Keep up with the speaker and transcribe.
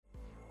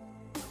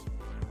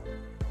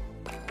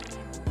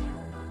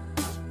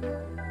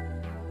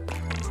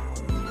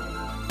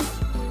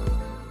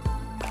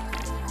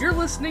You're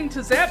listening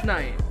to Zap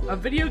Night, a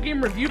video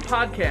game review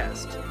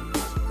podcast,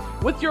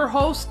 with your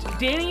hosts,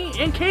 Danny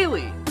and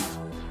Kaylee.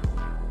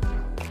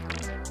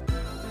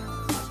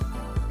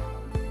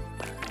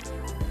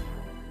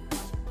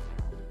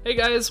 Hey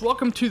guys,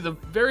 welcome to the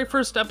very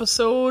first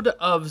episode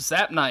of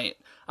Zap Night.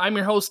 I'm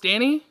your host,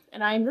 Danny.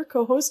 And I'm your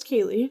co-host,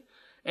 Kaylee.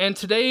 And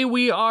today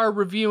we are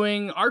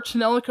reviewing Arch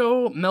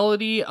Anelico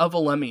Melody of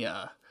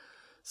Olemia.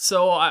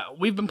 So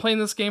we've been playing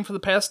this game for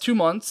the past 2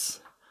 months.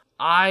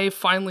 I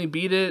finally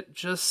beat it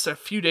just a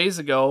few days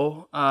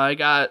ago. I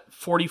got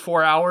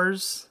 44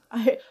 hours.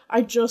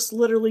 I just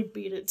literally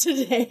beat it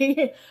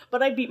today,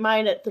 but I beat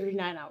mine at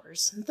 39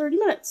 hours and 30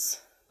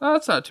 minutes. Oh,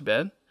 that's not too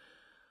bad.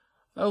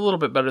 A little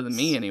bit better than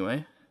me,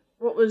 anyway.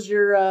 What was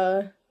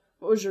your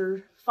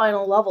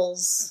final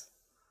levels?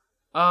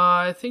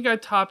 I think I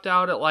topped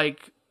out at I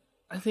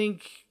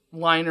think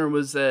Liner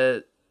was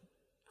at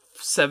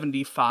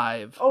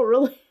 75. Oh,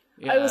 really?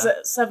 Yeah. I was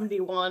at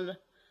 71.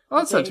 Oh,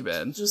 that's not too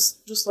bad.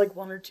 Just like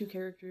 1 or 2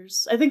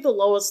 characters. I think the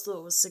lowest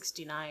though was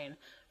 69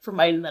 for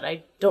mine that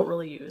I don't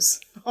really use.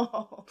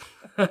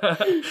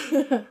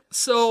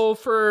 So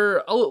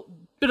for a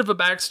bit of a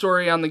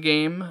backstory on the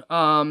game,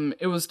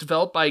 it was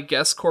developed by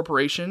Guess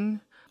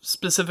Corporation,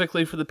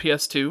 specifically for the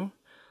PS2.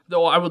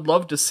 Though I would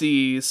love to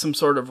see some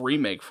sort of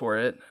remake for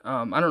it.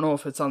 I don't know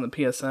if it's on the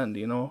PSN. Do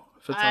you know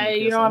if it's on the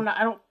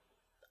PSN?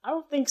 I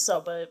don't think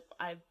so, but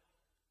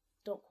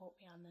don't quote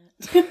me on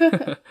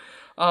that.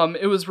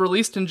 It was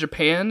released in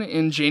Japan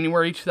in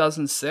January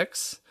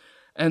 2006,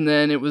 and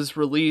then it was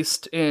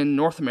released in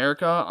North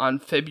America on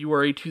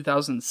February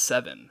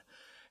 2007.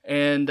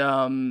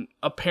 And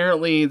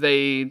apparently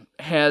they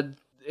had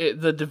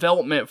the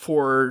development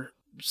for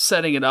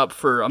setting it up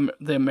for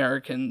the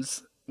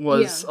Americans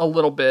was a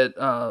little bit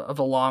of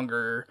a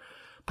longer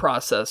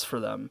process for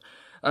them.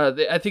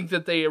 I think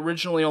that they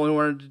originally only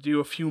wanted to do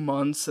a few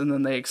months, and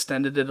then they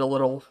extended it a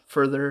little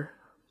further.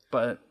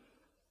 But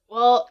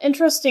well,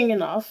 interesting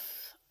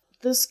enough,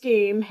 this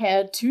game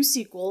had 2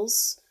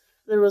 sequels.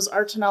 There was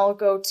Arch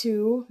Anelico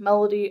 2,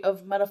 Melody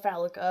of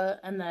Metaphalica,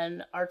 and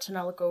then Arch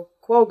Anelico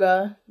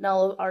Quokka,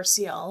 Knell of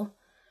RCL.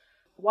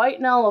 White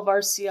Knell of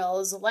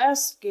RCL is the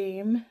last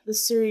game. The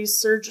series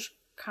Surge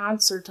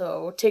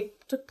Concerto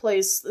took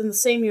place in the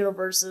same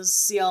universe as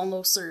CL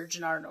No Surge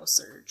and R No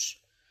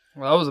Surge.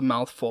 Well, that was a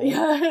mouthful.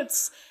 Yeah,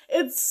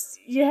 it's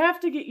you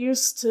have to get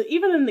used to,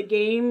 even in the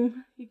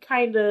game, you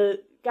kind of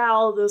got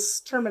all this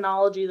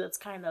terminology that's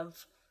kind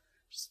of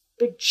just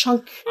big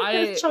chunk.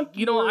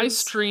 I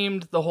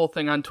streamed the whole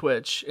thing on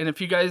Twitch, and if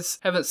you guys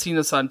haven't seen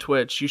us on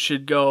Twitch, you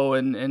should go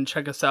and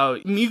check us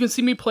out. You can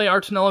see me play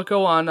Arch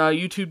Anelico on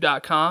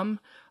youtube.com.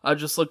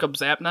 Just look up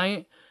Zap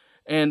Night,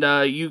 and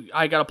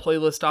I got a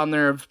playlist on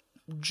there of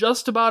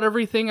just about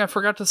everything. I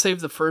forgot to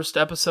save the first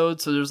episode,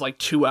 so there's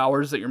 2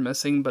 hours that you're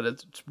missing, but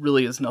it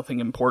really is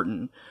nothing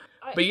important.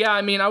 But yeah,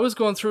 I was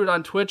going through it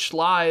on Twitch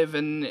live,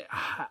 and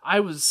I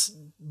was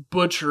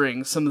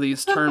butchering some of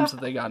these terms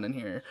that they got in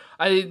here.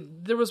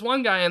 There was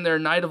one guy in there,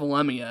 Knight of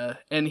Olemia,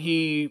 and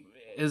he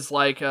is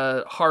like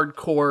a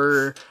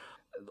hardcore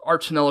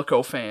Arch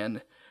Anelico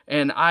fan,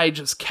 and I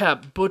just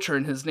kept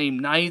butchering his name,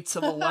 Knights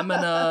of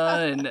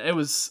Olemina, and it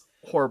was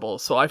horrible,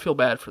 so I feel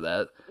bad for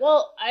that.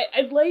 Well,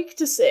 I'd like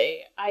to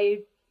say,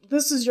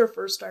 this is your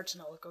first Arch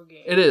Anelico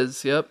game. It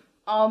is, yep.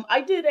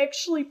 I did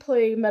actually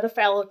play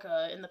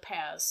Metaphalica in the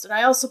past, and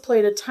I also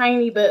played a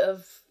tiny bit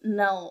of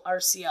Knell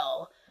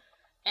RCL.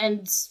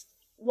 And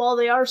while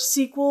they are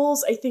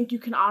sequels, I think you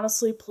can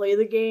honestly play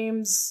the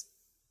games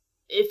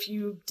if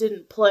you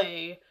didn't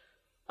play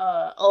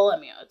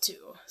Olemia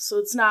too. So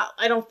it's not,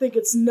 I don't think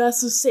it's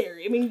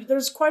necessary.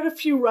 There's quite a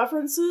few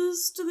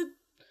references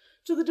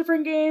to the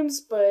different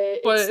games, but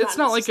it's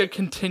not like a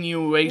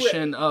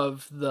continuation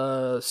of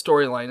the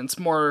storyline. It's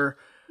more,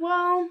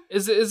 well,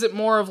 is it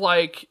more of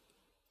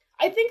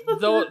I think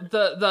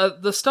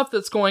the stuff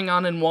that's going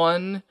on in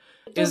 1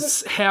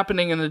 is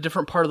happening in a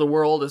different part of the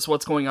world as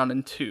what's going on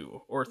in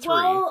 2 or 3.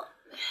 Well,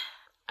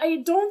 I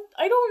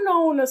don't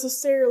know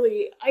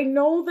necessarily. I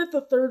know that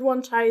the third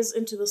one ties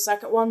into the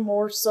second one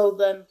more so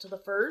than to the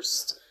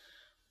first,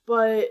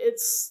 but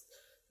it's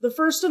the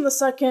first and the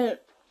second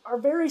are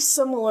very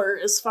similar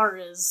as far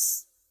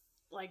as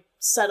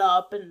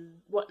setup and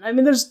whatnot.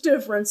 There's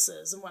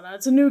differences and whatnot.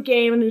 It's a new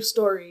game, a new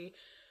story,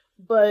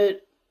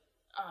 but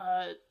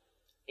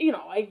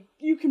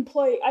you can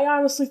play. I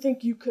honestly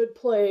think you could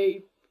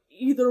play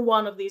either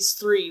one of these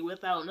 3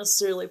 without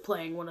necessarily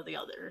playing one or the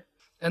other.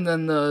 And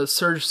then the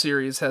Surge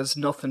series has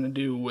nothing to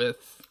do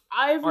with.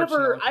 I've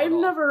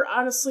never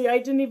honestly. I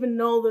didn't even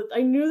know that.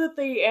 I knew that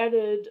they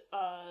added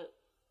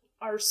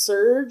our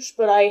Surge,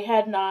 but I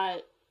haven't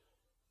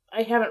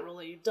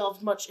really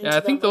delved much into. Yeah,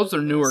 I think those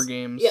are newer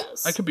games.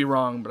 Yes, I could be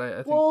wrong, but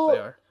I think they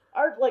are.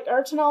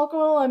 Arch Anelico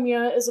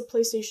Olemia is a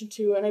PlayStation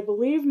 2, and I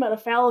believe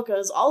Metaphalica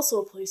is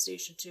also a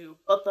PlayStation 2,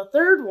 but the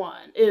third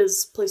one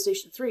is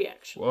PlayStation 3,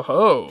 actually.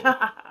 Whoa.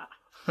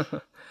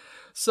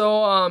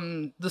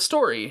 So, the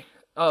story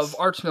of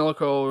Arch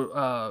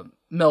Anelico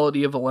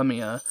Melody of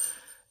Olemia,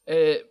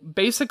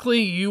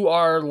 basically you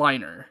are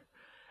Liner,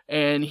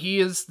 And he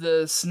is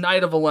this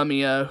knight of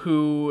Alemia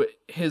who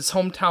his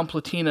hometown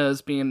Platina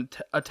is being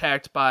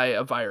attacked by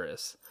a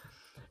virus.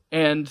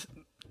 And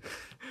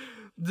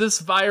this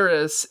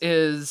virus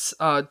is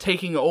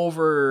taking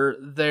over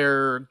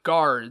their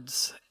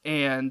guards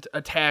and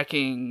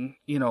attacking,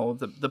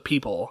 the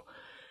people.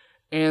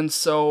 And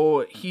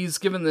so he's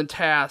given the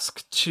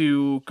task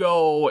to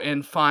go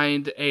and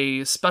find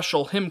a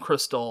special him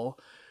crystal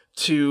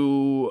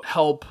to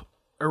help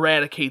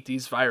eradicate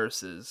these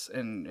viruses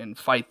and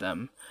fight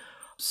them.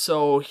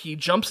 So he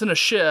jumps in a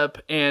ship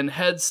and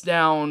heads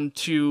down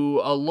to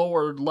a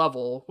lower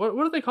level. What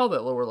do they call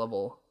that lower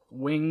level?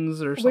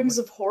 Wings or something? Wings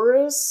of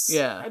Horus,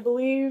 yeah, I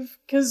believe.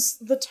 Because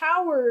the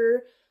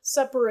tower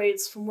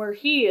separates from where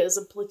he is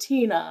in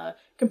Platina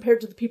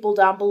compared to the people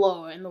down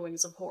below in the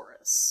Wings of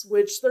Horus,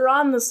 which they're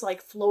on this,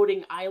 like,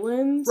 floating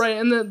island. Right,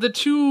 and the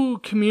two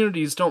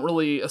communities don't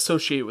really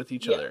associate with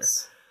each other.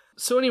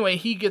 So anyway,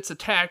 he gets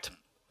attacked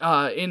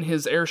in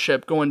his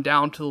airship going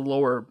down to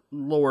the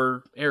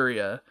lower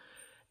area,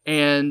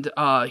 and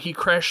he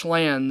crash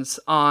lands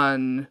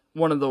on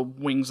one of the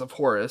Wings of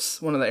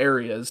Horus, one of the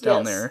areas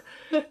down there.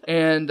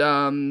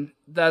 And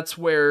that's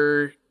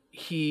where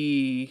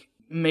he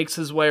makes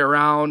his way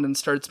around and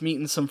starts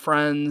meeting some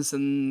friends,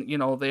 and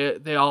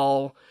they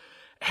all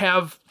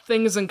have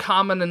things in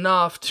common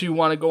enough to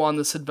want to go on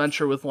this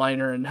adventure with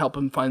Liner and help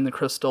him find the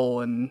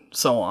crystal and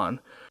so on.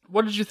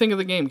 What did you think of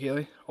the game,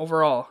 Kaylee,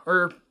 overall?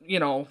 Or,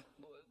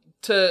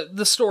 to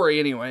the story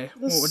anyway.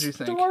 What did you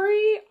think? The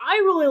story,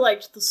 I really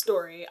liked the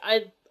story.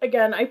 I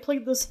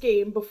played this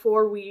game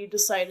before we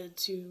decided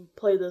to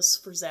play this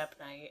for Zap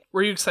Night.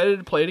 Were you excited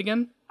to play it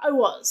again? I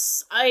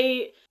was.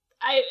 I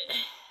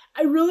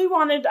really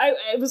wanted...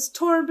 I was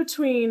torn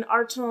between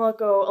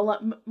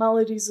Artanelico,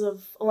 Melodies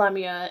of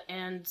Alemia,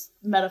 and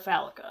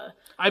Metafalica.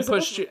 I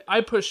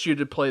pushed you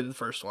to play the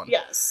first one.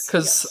 Yes.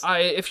 Because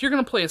if you're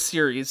going to play a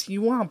series,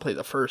 you want to play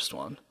the first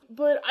one.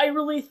 But I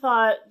really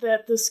thought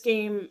that this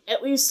game,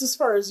 at least as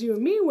far as you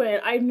and me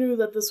went, I knew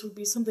that this would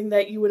be something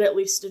that you would at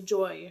least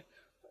enjoy,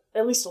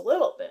 at least a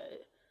little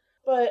bit.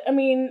 But, I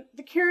mean,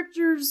 the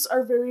characters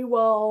are very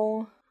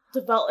well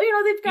developed.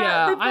 They've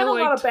got a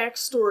lot of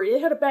backstory.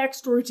 They had a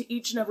backstory to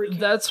each and every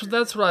character.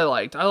 That's what I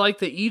liked. I liked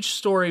that each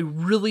story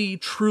really,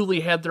 truly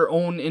had their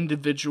own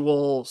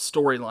individual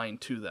storyline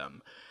to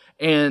them.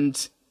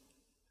 And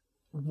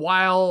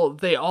while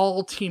they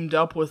all teamed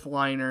up with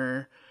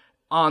Liner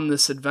on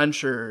this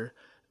adventure,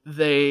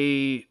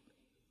 they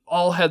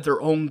all had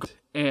their own,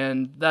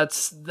 and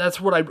that's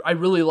what I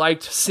really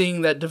liked,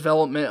 seeing that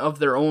development of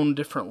their own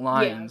different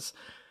lines.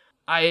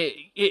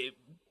 Yeah.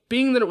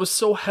 Being that it was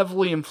so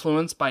heavily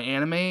influenced by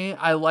anime,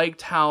 I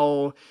liked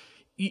how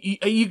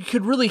you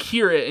could really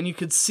hear it and you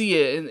could see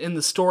it in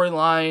the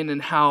storyline,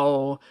 and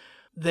how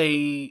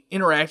they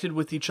interacted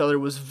with each other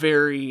was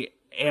very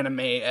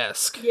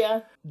anime-esque.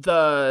 Yeah.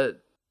 The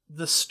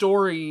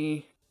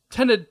story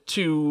tended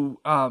to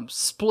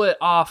split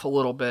off a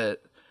little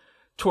bit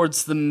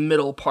towards the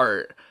middle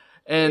part,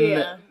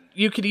 and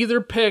you could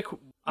either pick.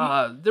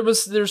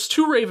 There's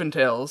two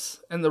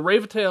Raventails, and the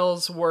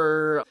Raventails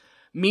were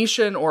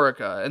Misha and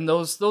Orica, and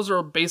those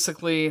are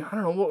basically, I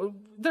don't know,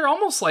 they're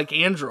almost like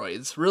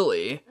androids,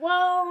 really.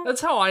 Well,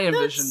 that's how I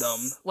envisioned them,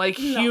 like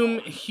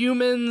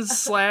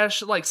humans /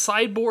 like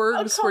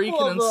cyborgs, where you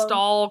can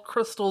install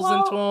crystals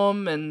into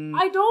them, and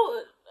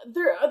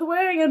the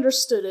way I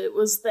understood it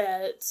was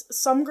that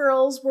some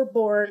girls were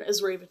born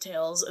as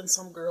Raventails and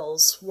some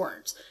girls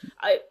weren't.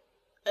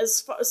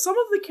 Some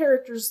of the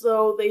characters,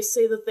 though, they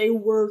say that they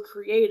were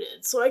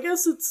created. So I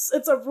guess it's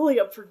really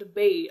up for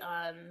debate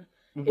on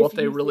what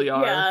they really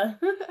are. Yeah.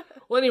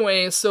 Well,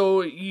 anyway,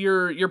 so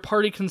your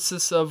party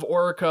consists of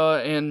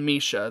Orica and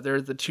Misha.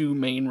 They're the two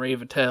main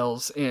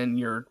Raventails in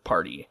your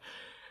party,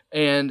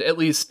 and at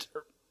least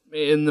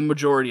in the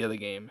majority of the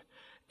game.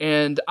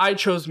 And I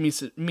chose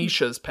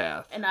Misha's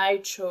path. And I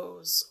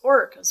chose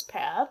Orica's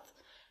path.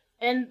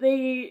 And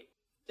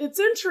it's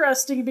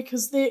interesting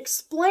because they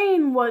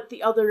explain what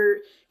the other...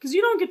 Because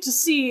you don't get to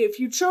see, if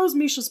you chose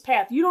Misha's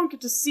path, you don't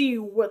get to see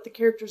what the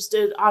characters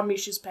did on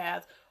Misha's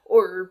path,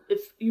 or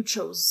if you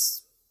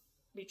chose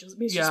Misha's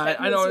path.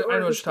 I know what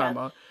you're talking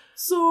about.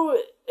 So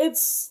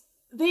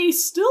they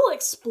still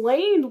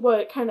explained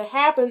what kind of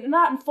happened,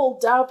 not in full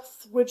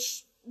depth,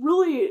 which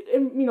really,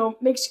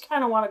 makes you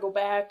kind of want to go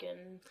back and...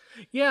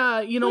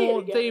 Yeah,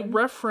 they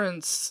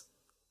reference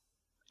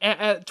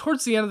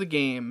towards the end of the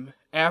game,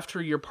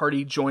 after your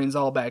party joins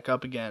all back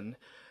up again,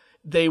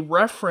 they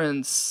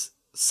reference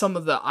some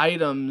of the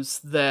items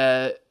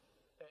that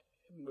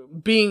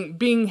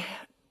being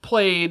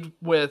played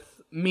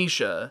with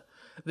Misha.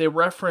 They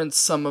reference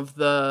some of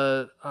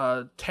the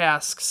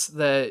tasks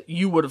that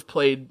you would have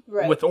played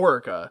with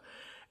Orica,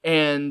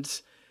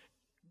 and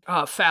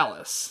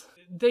Phallus.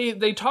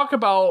 They talk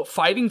about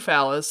fighting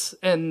Phallus,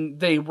 and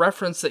they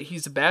reference that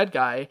he's a bad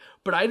guy,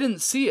 but I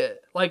didn't see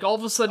it. Like, all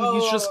of a sudden,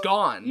 he's just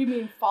gone. You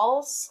mean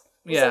Phallus?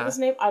 Is that his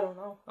name? I don't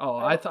know. Oh,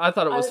 I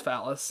thought it was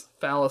Phallus.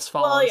 Phallus.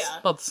 Well, yeah.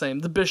 About the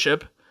same. The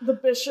bishop. The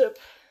bishop.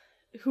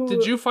 Who...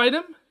 Did you fight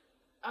him?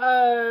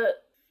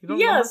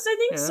 Yes, I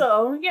think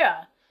so,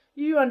 yeah.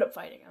 You end up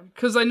fighting him.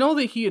 Because I know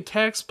that he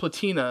attacks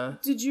Platina.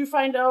 Did you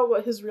find out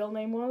what his real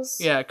name was?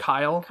 Yeah,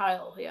 Kyle.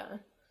 Kyle, yeah.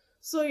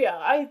 So yeah,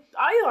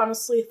 I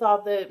honestly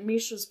thought that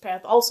Misha's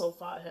Path also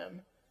fought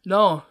him.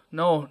 No,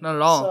 not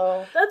at all.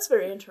 So that's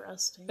very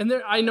interesting. And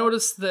I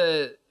noticed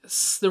that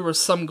there were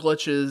some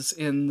glitches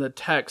in the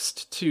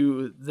text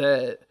too.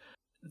 That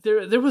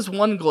there was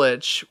one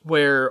glitch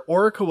where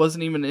Orica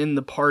wasn't even in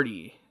the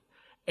party,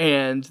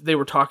 and they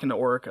were talking to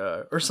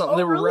Orica or something. Oh,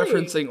 they were really?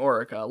 referencing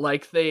Orica,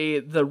 like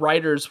the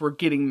writers were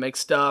getting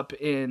mixed up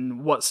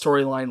in what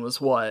storyline was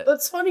what.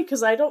 That's funny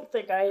because I don't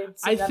think I had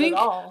seen that at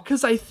all.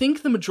 Because I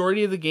think the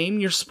majority of the game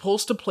you're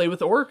supposed to play with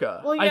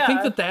Orica. Well, I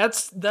think yeah.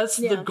 that's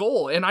the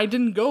goal, and I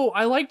didn't go.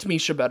 I liked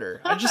Misha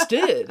better. I just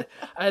did.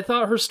 I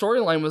thought her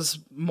storyline was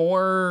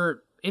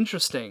more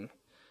interesting,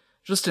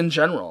 just in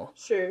general.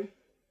 Sure.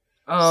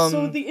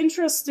 So the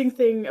interesting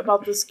thing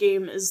about this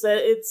game is that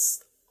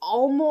it's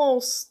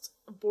almost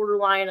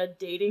borderline a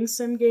dating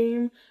sim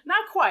game.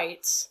 Not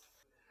quite.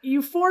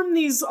 You form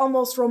these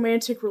almost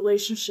romantic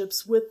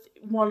relationships with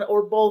one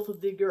or both of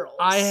the girls.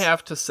 I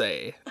have to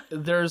say,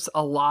 there's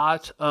a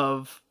lot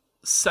of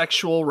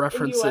sexual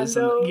references.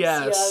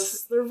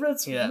 Yes.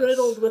 It's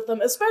riddled with them,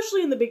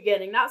 especially in the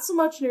beginning, not so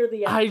much near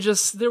the end.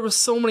 There was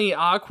so many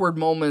awkward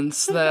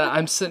moments that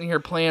I'm sitting here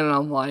playing and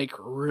I'm like,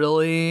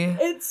 really?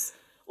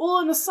 Well,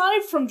 and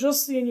aside from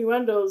just the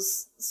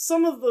innuendos,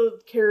 some of the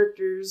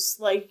characters,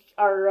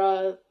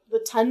 are the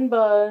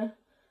Tenba...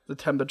 The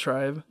Tenba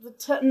tribe?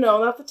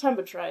 No, not the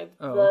Tenba tribe.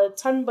 Oh. The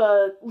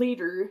Tenba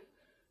leader.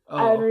 Oh.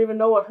 I don't even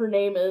know what her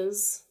name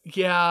is.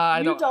 Yeah,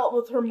 You dealt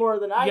with her more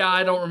than I did. Yeah,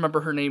 I don't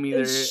remember her name either.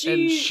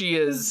 And she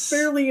is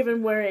barely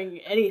even wearing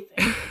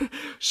anything.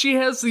 She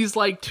has these,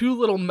 two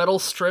little metal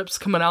strips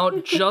coming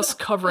out just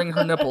covering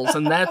her nipples,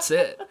 and that's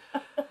it.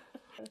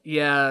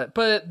 Yeah,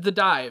 but the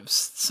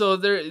dives. So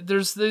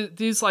there's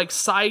these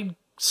side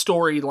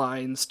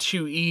storylines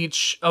to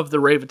each of the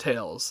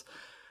Raventales,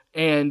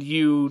 and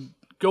you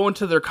go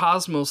into their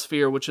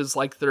cosmosphere, which is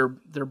their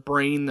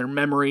brain, their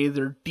memory,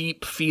 their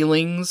deep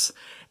feelings,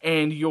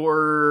 and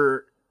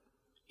you're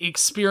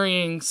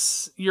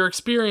experiencing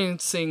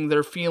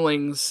their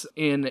feelings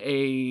in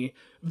a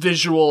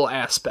visual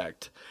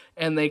aspect,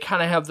 and they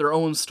kind of have their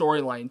own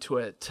storyline to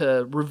it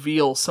to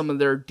reveal some of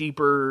their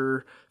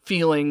deeper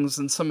feelings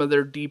and some of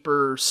their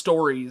deeper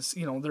stories,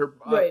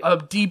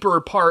 a deeper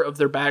part of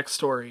their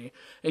backstory,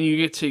 and you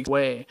get to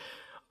away.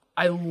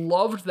 I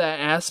loved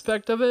that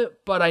aspect of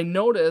it, but I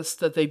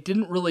noticed that they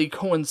didn't really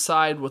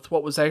coincide with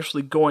what was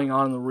actually going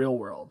on in the real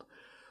world.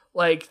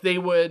 They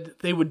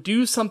would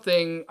do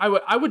something.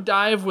 I would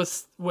dive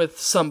with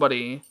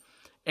somebody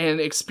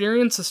and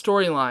experience a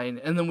storyline,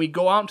 and then we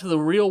go out into the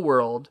real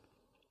world,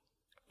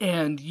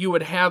 and you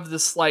would have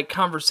this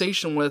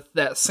conversation with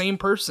that same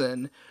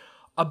person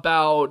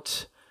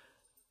about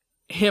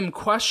him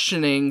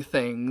questioning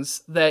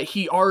things that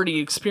he already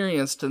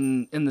experienced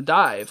in the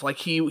dive.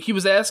 He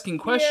was asking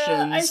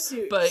questions,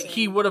 but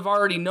he would have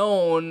already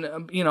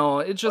known,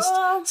 it just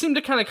seemed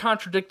to kind of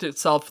contradict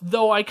itself,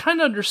 though I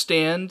kind of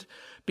understand,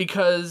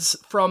 because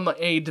from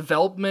a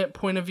development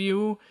point of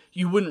view,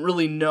 you wouldn't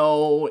really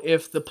know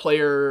if the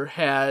player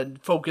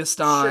had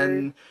focused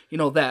on,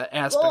 that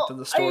aspect of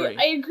the story.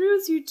 I agree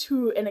with you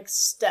to an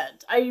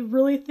extent. I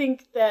really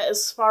think that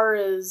as far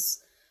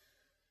as...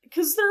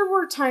 Because there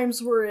were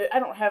times where, I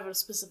don't have a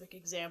specific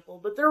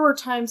example, but there were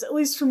times, at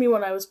least for me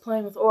when I was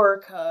playing with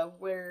Orica,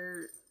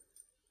 where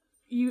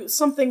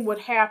something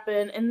would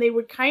happen and they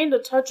would kind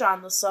of touch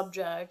on the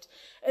subject,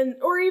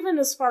 or even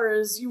as far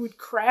as you would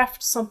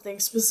craft something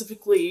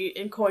specifically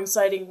in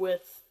coinciding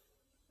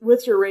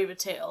with your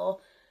Raventale,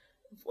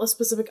 a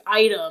specific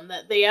item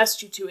that they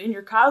asked you to in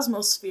your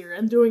Cosmosphere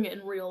and doing it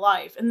in real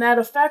life, and that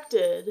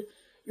affected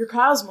your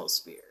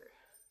Cosmosphere.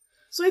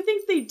 So I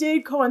think they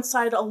did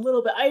coincide a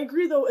little bit. I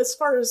agree, though, as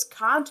far as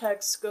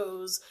context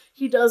goes,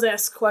 he does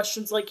ask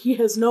questions he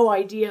has no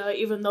idea,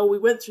 even though we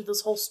went through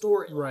this whole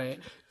story. Right.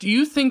 Do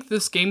you think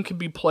this game can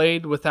be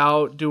played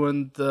without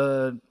doing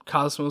the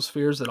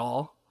Cosmospheres at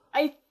all?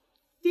 I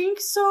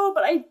think so,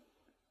 but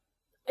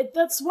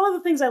that's one of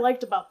the things I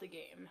liked about the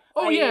game.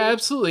 Yeah,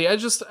 absolutely.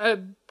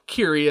 I'm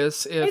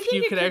curious if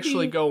you could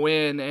actually go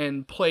in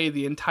and play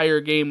the entire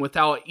game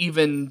without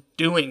even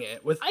doing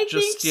it. I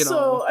think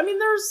so. I mean,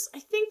 I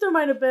think there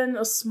might have been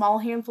a small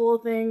handful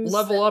of things.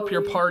 Level up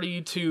your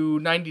party to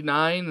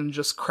 99 and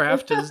just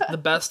craft the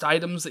best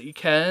items that you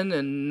can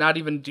and not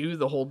even do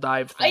the whole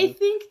dive thing. I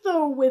think,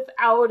 though,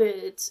 without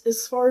it,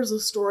 as far as the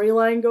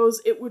storyline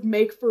goes, it would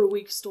make for a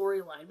weak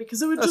storyline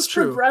because it would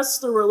progress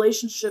the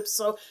relationships.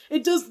 So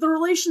the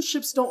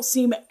relationships don't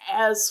seem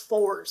as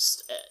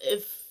forced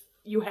if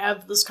you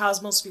have this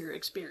Cosmosphere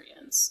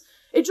experience.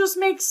 It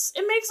makes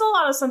a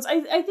lot of sense.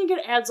 I think it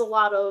adds a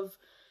lot of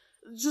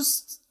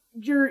just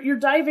you're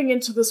diving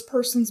into this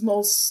person's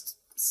most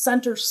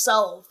center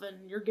self,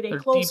 and you're getting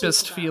closer to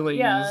deepest them.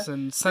 feelings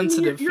and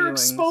sensitive feelings. You're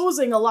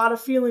exposing a lot of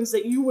feelings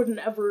that you wouldn't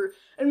ever.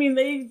 I mean,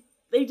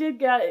 they did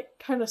get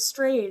kind of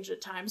strange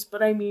at times,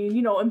 but I mean,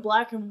 in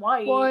black and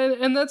white. Well,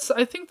 and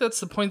I think that's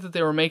the point that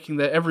they were making,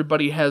 that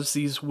everybody has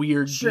these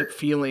weird deep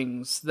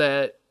feelings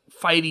that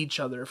fight each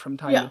other from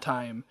time to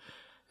time.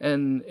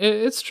 And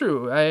it's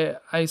true.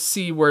 I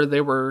see where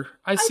they were.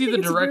 I see the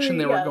direction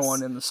they were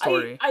going in the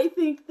story. I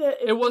think that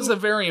it was a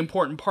very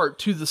important part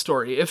to the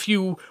story. If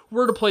you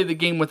were to play the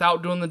game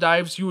without doing the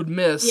dives, you would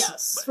miss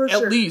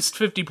at least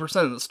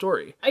 50% of the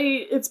story.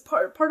 It's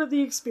part of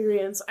the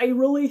experience. I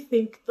really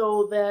think,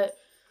 though, that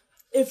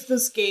if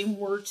this game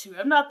were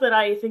to, not that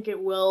I think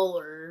it will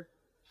or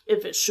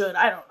if it should,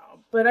 I don't know.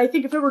 But I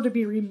think if it were to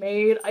be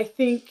remade, I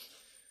think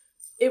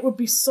it would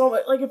be so,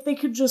 like, if they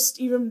could just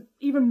even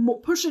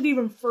push it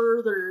even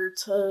further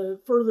to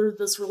further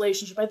this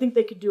relationship, I think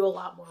they could do a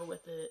lot more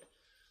with it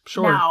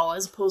now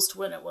as opposed to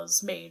when it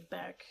was made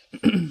back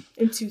in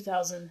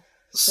 2006.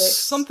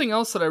 Something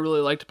else that I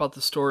really liked about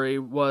the story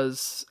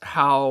was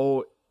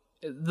how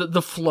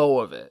the flow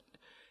of it.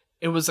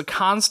 It was a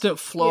constant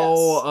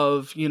flow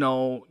of, you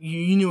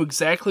knew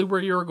exactly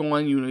where you were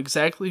going, you knew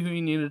exactly who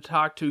you needed to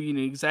talk to, you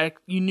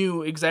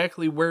knew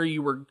exactly where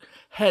you were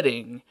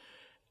heading.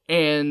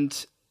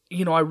 And,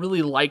 I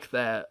really like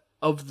that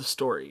of the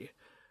story.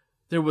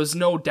 There was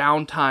no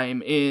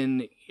downtime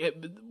in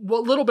it.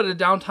 What little bit of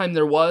downtime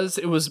there was,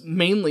 it was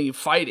mainly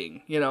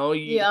fighting,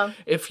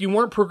 If you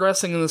weren't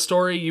progressing in the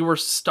story, you were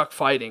stuck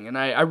fighting. And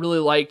I really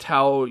liked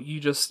how you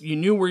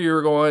knew where you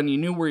were going, you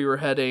knew where you were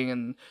heading,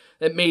 and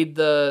it made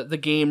the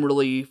game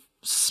really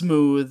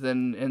smooth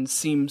and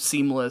seem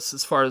seamless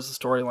as far as the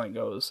storyline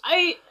goes.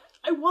 I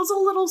was a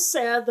little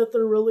sad that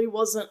there really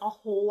wasn't a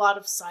whole lot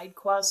of side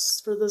quests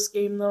for this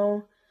game,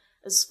 though,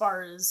 as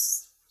far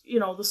as,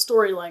 the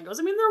storyline goes.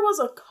 I mean, there was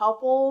a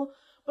couple,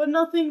 but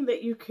nothing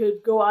that you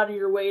could go out of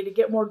your way to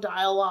get more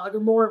dialogue or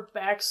more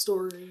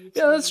backstory.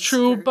 Yeah, that's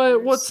true,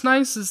 but what's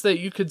nice is that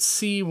you could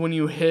see when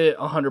you hit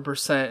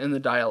 100% in the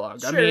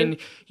dialogue. Sure. I mean,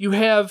 you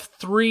have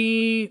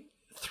three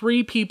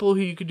people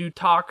who you could do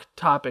talk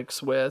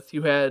topics with.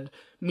 You had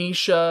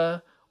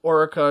Misha,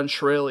 Orica, and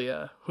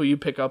Shrelia, who you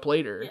pick up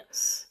later.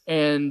 Yes.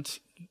 And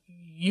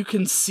you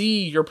can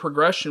see your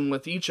progression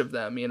with each of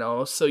them,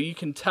 so you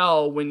can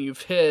tell when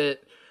you've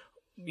hit,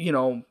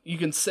 you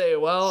can say,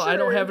 well, sure, I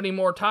don't have any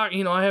more talk,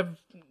 I have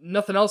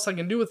nothing else I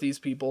can do with these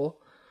people.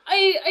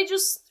 I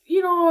just,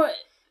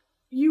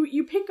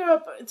 you pick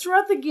up,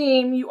 throughout the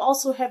game, you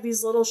also have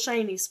these little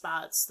shiny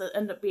spots that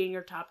end up being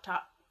your top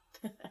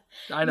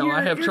I know,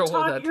 I have trouble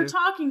with that too. Your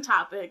talking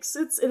topics.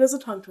 It is a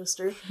tongue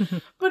twister.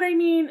 But I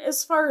mean,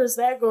 as far as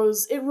that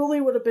goes, it really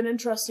would have been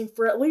interesting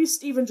for at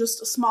least even just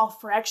a small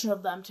fraction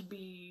of them to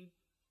be,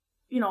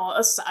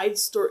 a side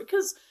story.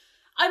 Because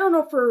I don't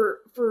know for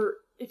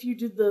if you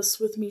did this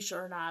with Misha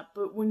or not,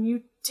 but when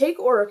you take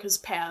Orica's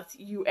path,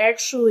 you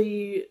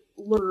actually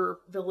lure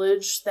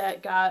village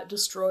that got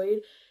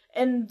destroyed,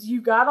 and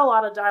you got a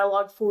lot of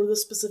dialogue for the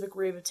specific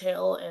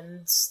Raventail,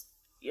 and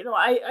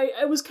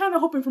I was kind of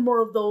hoping for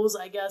more of those,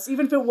 I guess,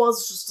 even if it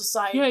was just a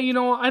side. Yeah,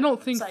 I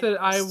don't think that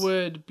I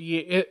would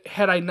be,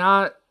 had I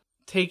not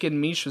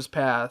taken Misha's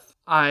path,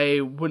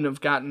 I wouldn't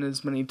have gotten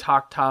as many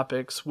talk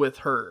topics with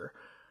her.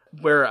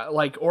 Where,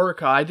 like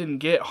Orica, I didn't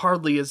get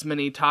hardly as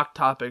many talk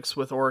topics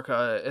with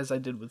Orica as I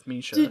did with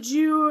Misha. Did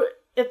you,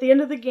 at the end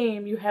of the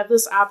game, you have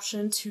this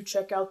option to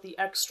check out the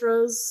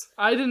extras?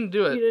 I didn't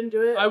do it. You didn't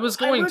do it? I was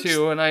going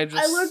to, and I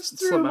looked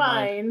through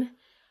mine.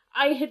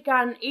 I had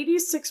gotten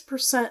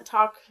 86%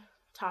 talk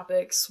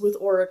topics with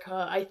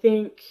Orica. I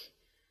think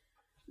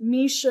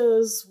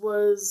Misha's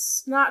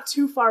was not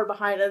too far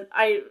behind, and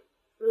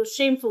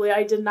shamefully,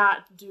 I did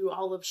not do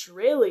all of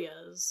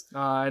Shirelia's.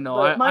 I know.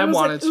 I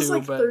wanted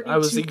to, but I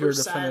was eager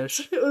to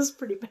finish. It was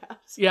pretty bad.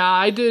 Yeah,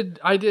 I did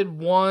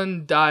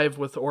one dive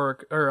with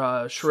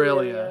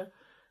Shirelia,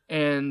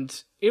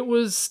 and it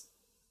was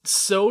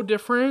so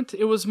different.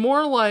 It was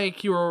more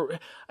like you were.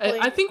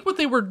 I think what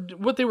they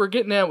were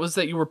getting at was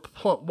that you were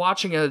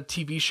watching a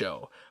TV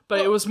show,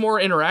 but it was more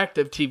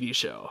interactive TV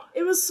show.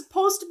 It was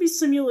supposed to be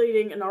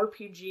simulating an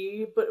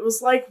RPG, but it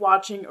was like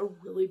watching a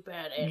really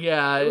bad anime.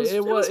 Yeah,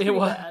 it was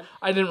bad.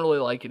 I didn't really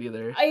like it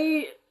either.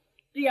 I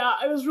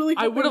was really.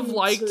 I would have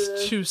liked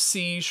to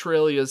see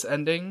Shirelia's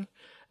ending,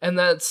 and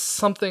that's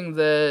something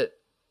that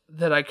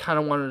I kind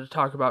of wanted to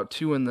talk about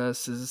too in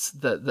this is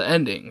the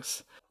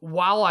endings.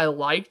 While I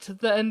liked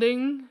the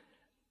ending,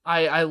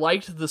 I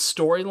liked the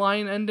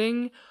storyline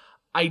ending,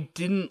 I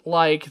didn't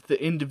like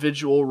the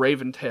individual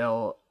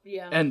Raventail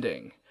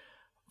ending.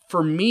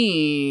 For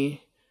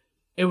me,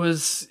 it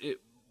was...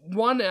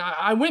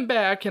 I went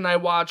back and I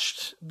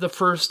watched the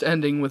first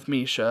ending with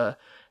Misha,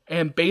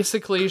 and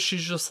basically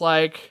she's just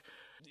like,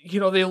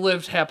 they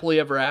lived happily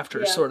ever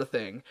after sort of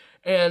thing.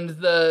 And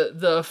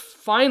the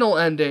final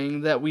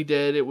ending that we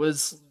did, it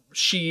was...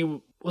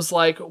 She was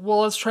like, well,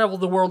 let's travel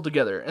the world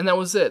together. And that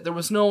was it. There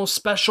was no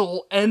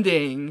special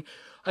ending.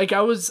 Like, I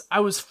was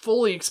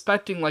fully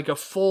expecting, like, a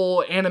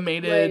full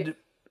animated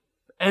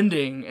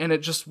ending, and it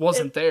just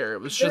wasn't there. It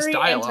was just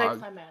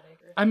dialogue.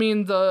 I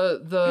mean,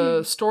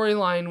 the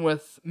storyline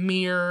with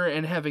Mir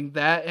and having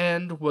that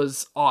end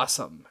was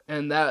awesome.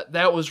 And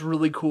that was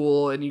really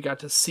cool, and you got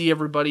to see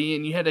everybody,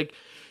 and you had to...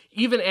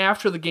 Even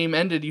after the game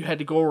ended, you had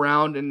to go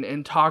around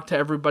and talk to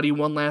everybody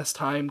one last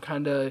time,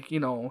 kind of,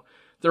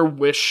 their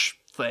wish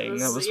thing.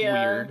 That was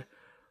weird.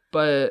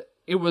 but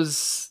it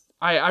was...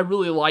 I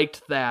really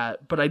liked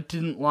that, but I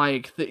didn't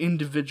like the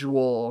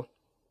individual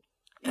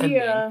ending.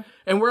 Yeah.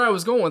 And where I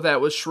was going with that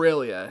was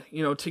Shrelia.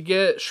 You know, to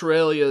get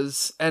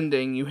Shrelia's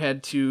ending, you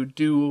had to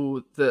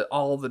do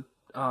all the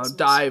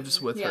dives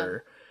with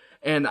her.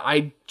 And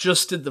I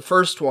just did the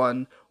first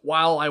one.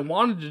 While I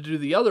wanted to do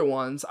the other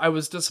ones, I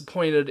was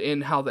disappointed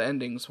in how the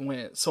endings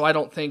went. So I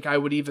don't think I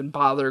would even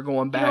bother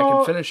going back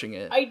and finishing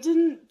it. I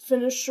didn't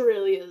finish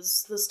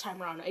Shirelia's this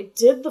time around. I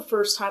did the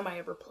first time I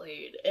ever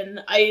played. And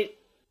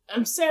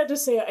I'm sad to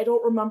say I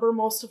don't remember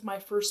most of my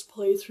first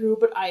playthrough,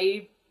 but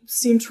I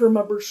seem to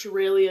remember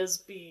Shirelia's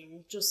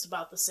being just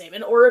about the same.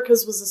 And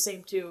Orica's was the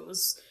same too. It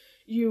was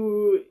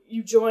you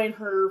join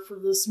her for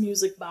this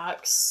music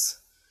box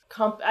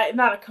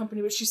not a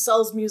company, but she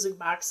sells music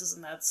boxes,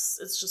 and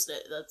it's just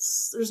it.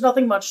 There's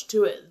nothing much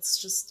to it.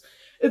 It's just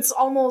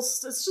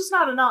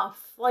not enough.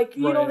 Like,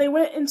 you know, they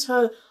went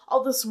into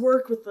all this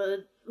work with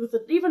the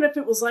even if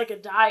it was like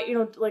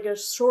like a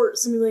short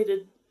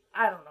simulated,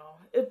 I don't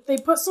know. They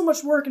put so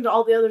much work into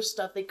all the other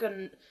stuff, they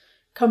couldn't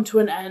come to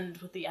an end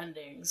with the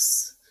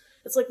endings.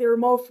 It's like they were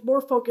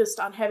more focused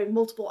on having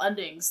multiple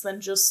endings than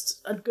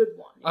just a good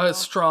one. A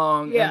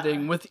strong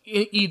ending with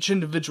each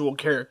individual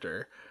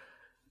character.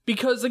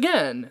 Because,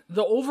 again,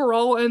 the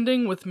overall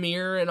ending with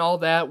Mir and all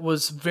that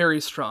was very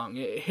strong.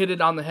 It hit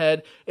it on the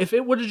head. If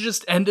it would have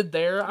just ended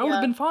there, I would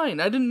have been fine.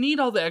 I didn't need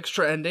all the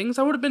extra endings.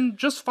 I would have been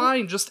just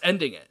fine just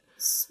ending it.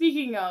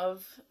 Speaking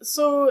of,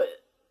 so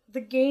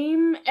the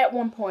game, at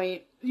one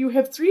point, you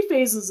have 3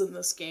 phases in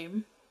this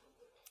game.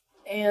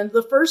 And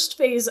the first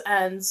phase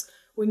ends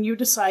when you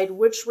decide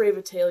which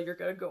Raventail you're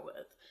going to go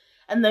with.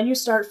 And then you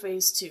start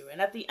phase 2.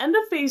 And at the end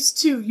of phase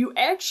 2, you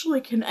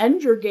actually can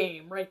end your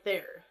game right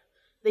there.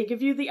 They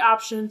give you the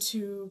option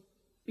to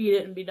beat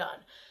it and be done.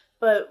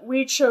 But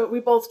we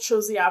both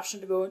chose the option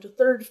to go into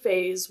third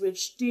phase,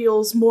 which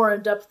deals more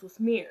in depth with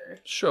Mir.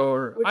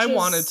 Sure. I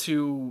wanted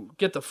to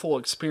get the full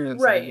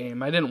experience of the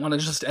game. I didn't want to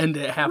just end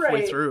it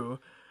halfway through.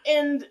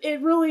 And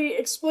it really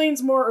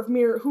explains more of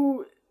Mir,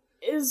 who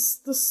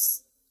is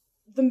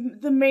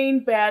the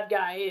main bad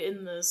guy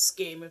in this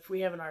game, if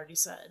we haven't already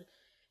said.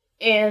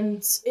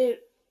 And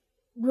it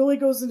really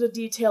goes into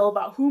detail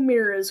about who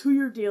Mir is, who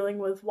you're dealing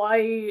with,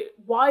 why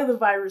the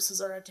viruses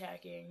are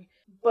attacking.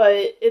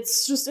 But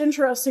it's just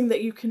interesting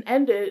that you can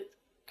end it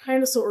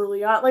kind of so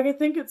early on. Like, I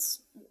think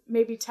it's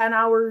maybe 10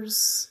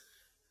 hours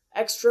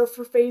extra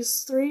for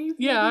phase 3.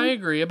 Yeah, maybe? I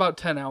agree. About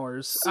 10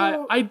 hours.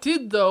 So, I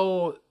did,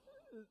 though,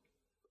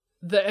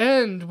 the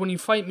end, when you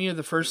fight Mir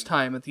the first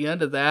time, at the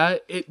end of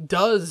that, it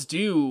does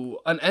do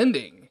an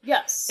ending.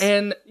 Yes.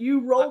 And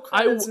you roll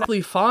credits. I was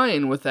really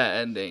fine with that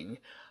ending.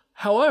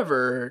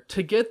 However,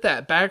 to get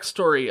that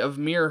backstory of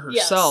Mir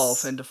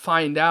herself and to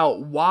find out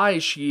why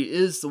she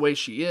is the way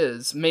she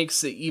is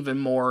makes it even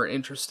more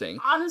interesting.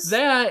 Honestly,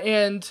 that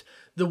and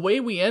the way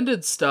we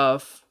ended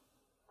stuff,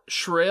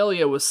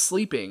 Shrelia was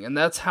sleeping, and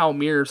that's how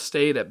Mir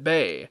stayed at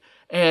bay.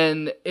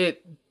 And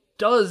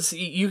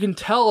you can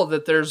tell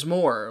that there's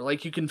more.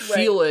 Like, you can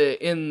feel it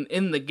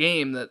in the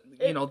game that,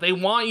 you know, they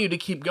want you to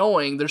keep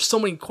going. There's so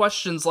many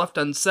questions left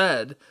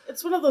unsaid.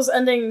 It's one of those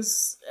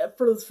endings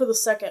for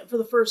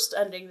the first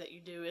ending that you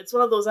do. It's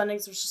one of those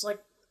endings where it's just like,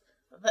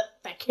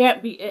 that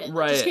can't be it.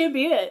 Right. That just can't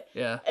be it.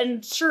 Yeah.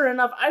 And sure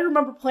enough, I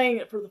remember playing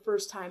it for the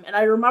first time, and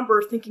I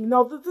remember thinking,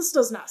 no, this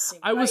does not seem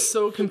right. I was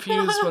so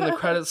confused when the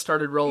credits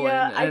started rolling.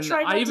 Yeah, I and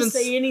tried not to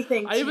say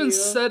anything to you. I even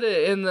said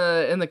it in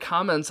the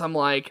comments. I'm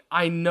like,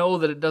 I know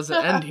that it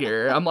doesn't end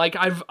here. I'm like,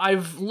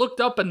 I've looked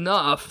up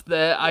enough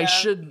that I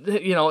should,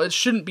 you know, it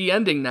shouldn't be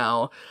ending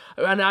now.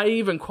 And I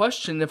even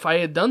questioned if I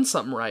had done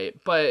something right.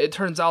 But it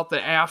turns out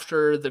that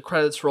after the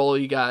credits roll,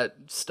 you got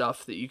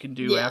stuff that you can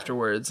do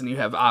afterwards, and you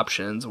have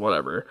options,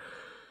 whatever.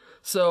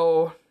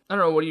 So, I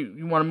don't know, what do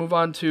you want to move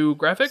on to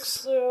graphics?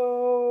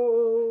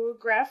 So,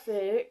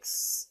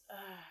 graphics.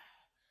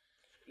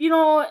 You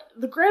know,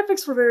 the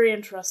graphics were very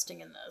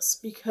interesting in this,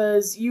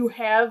 because you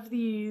have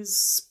these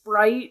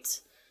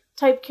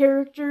sprite-type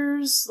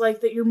characters,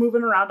 like, that you're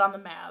moving around on the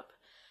map.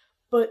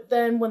 But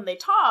then when they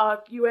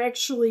talk, you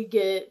actually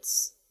get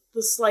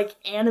this, like,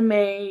 anime.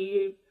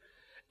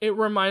 It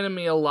reminded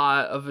me a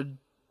lot of a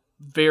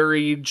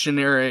very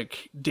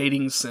generic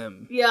dating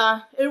sim.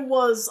 Yeah, it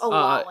was a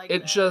lot like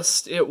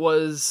that. It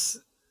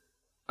was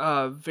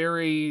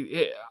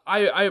very...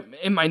 I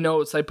in my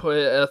notes, I put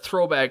a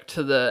throwback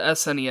to the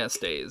SNES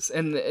days.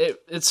 And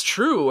it's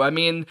true. I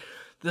mean,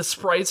 the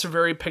sprites are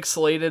very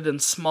pixelated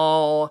and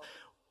small.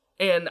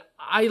 And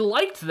I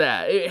liked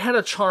that. It had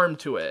a charm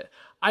to it.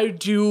 I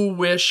do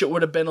wish it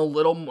would have been a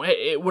little more...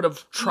 It would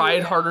have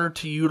tried harder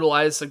to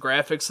utilize the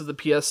graphics of the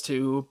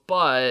PS2,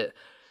 but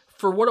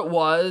for what it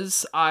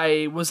was,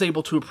 I was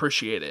able to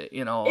appreciate it,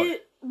 you know.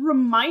 It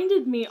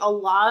reminded me a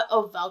lot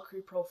of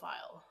Valkyrie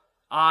Profile.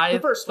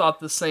 I thought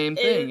the same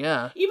thing,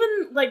 yeah.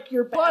 Even, like,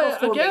 your battle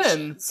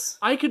formations.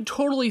 Again, I could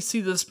totally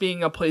see this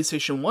being a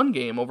PlayStation 1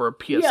 game over a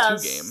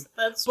PS2 game.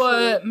 That's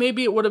but true.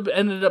 Maybe it would have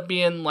ended up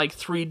being, like,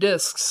 3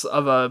 discs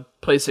of a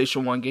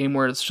PlayStation 1 game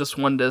where it's just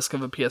 1 disc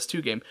of a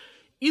PS2 game.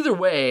 Either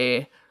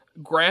way,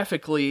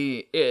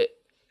 graphically, it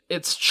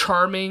it's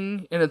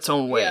charming in its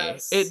own way.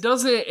 Yes. It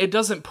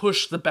doesn't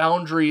push the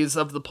boundaries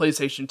of the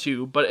PlayStation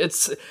 2, but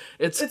it's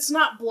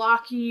not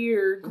blocky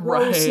or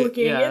gross Right,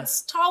 looking. yeah.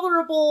 It's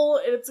tolerable,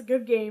 and it's a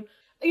good game.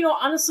 You know,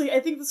 honestly, I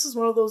think this is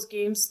one of those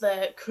games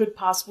that could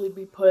possibly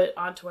be put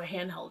onto a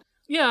handheld.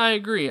 Yeah, I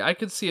agree. I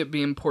could see it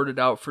being ported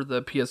out for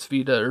the PS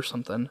Vita or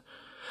something.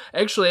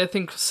 Actually, I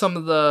think some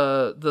of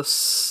the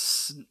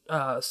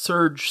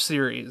Surge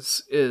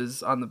series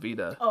is on the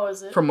Vita. Oh,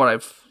 is it? From what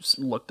I've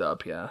looked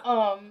up, yeah.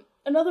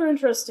 Another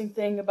interesting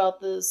thing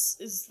about this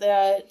is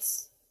that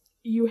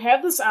you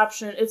have this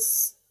option.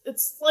 It's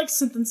like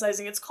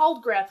synthesizing. It's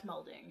called graph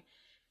melding.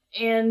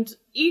 And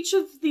each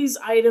of these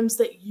items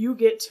that you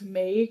get to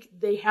make,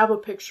 they have a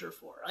picture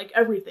for, like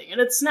everything.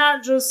 And it's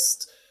not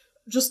just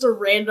a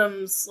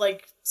random,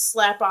 like,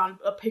 slap on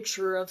a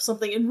picture of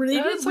something. And really,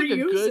 It's like a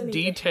good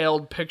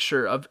detailed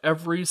picture of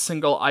every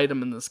single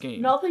item in this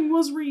game. Nothing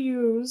was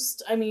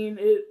reused. I mean,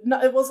 it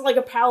wasn't like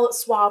a palette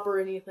swap or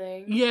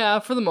anything. Yeah,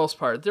 for the most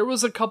part. There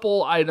was a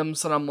couple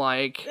items that I'm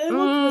like, They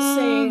look the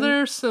same.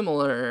 They're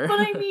similar.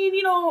 But I mean,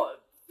 you know,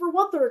 for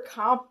what they're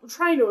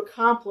trying to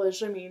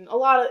accomplish, I mean, a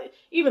lot of,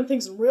 even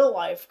things in real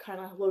life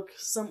kind of look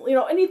similar. You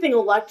know, anything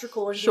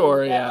electrical and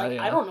Sure, that,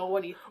 yeah. I don't know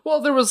what he...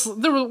 Well, there was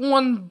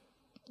one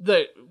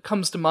that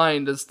comes to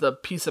mind is the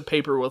piece of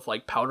paper with,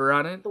 like, powder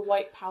on it. The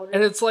white powder.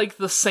 And it's, like,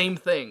 the same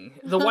thing.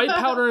 The white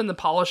powder and the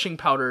polishing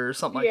powder or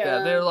something like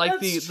that. They're, like,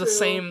 the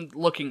same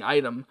looking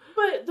item.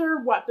 But they're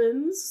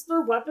weapons.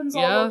 All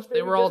Yeah,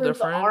 they were all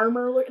different. The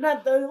armor,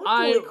 they look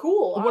really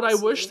cool, honestly. What I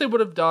wish they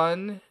would have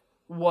done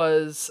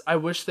was I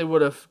wish they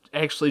would have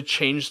actually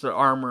changed the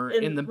armor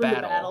in the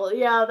battle.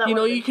 Yeah, that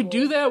you could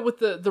do that with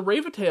the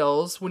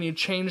Raventails when you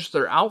change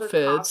their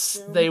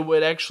outfits. They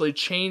would actually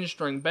change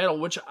during battle,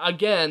 which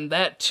again,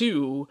 that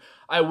too,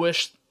 I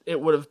wish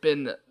it would have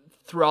been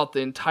throughout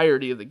the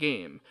entirety of the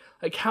game.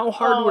 Like, how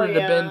hard would it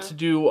have been to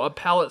do a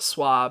palette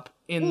swap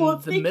in the middle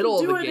of the game? If they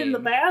could do it in the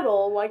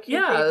battle, why can't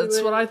they do it?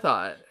 That's what I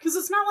thought. Because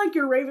it's not like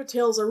your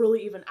Raventails are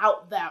really even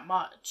out that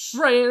much.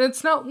 Right, and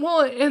it's not,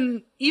 well,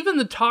 and even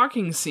the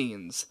talking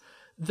scenes,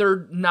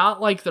 they're not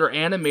like they're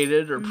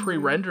animated or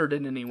pre-rendered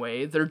in any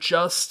way. They're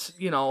just,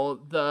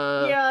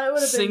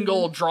 the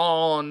single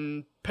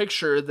drawn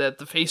picture that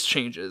the face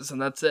changes, and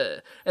that's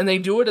it. And they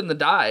do it in the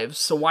dives,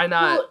 so why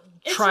not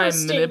try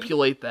and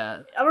manipulate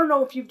that? I don't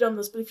know if you've done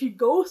this, but if you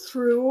go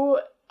through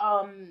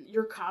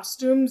your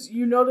costumes,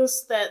 you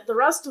notice that the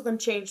rest of them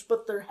change,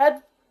 but their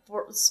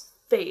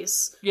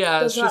face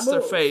it's just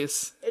their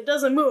face. It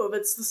doesn't move.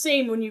 It's the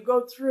same when you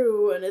go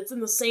through, and it's in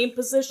the same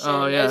position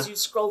as you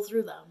scroll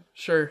through them.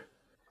 Sure.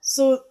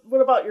 So,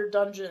 what about your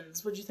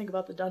dungeons? What did you think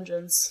about the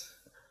dungeons?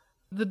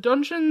 The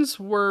dungeons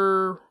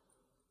were...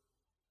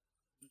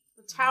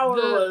 The tower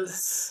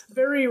was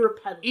very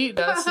repetitive.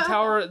 That's the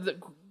tower...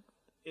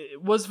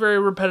 It was very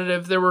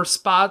repetitive. There were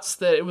spots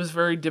that it was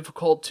very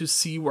difficult to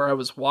see where I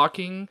was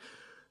walking.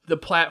 The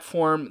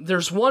platform...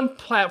 There's one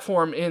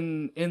platform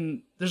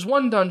there's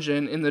one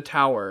dungeon in the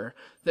tower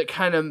that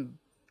kind of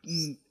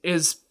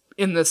is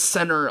in the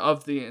center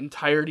of the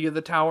entirety of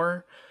the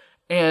tower.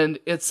 And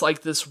it's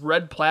like this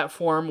red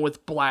platform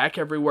with black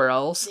everywhere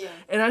else. Yeah.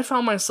 And I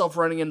found myself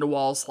running into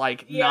walls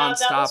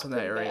nonstop in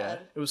that area. Bad.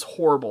 It was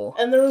horrible.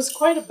 And there was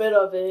quite a bit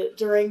of it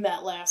during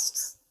that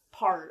last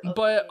part.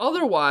 But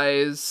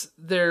otherwise,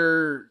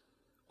 their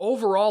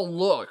overall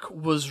look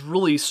was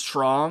really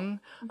strong.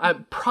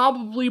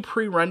 Probably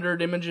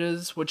pre-rendered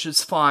images, which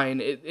is fine.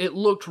 It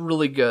looked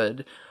really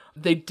good.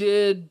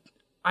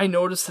 I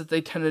noticed that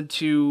they tended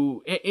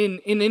to,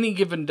 in any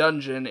given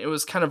dungeon, it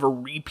was kind of a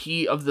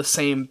repeat of the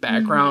same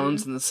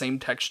backgrounds and the same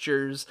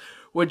textures,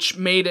 which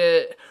made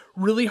it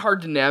really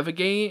hard to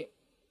navigate,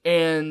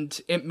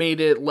 and it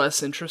made it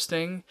less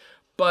interesting.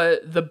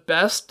 But the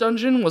best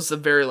dungeon was the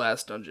very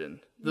last dungeon.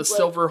 The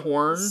Silver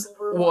Horn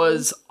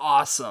was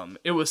awesome.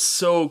 It was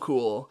so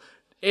cool.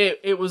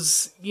 It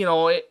was,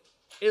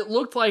 it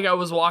looked like I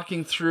was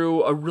walking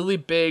through a really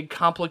big,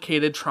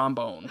 complicated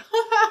trombone.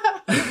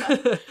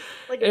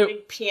 Like a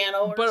big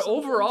piano. But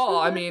overall,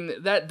 I mean,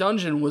 that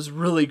dungeon was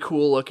really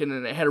cool looking,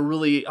 and it had a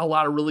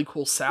lot of really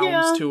cool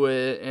sounds to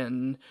it,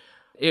 and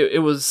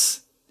it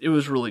was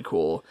really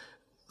cool.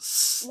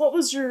 So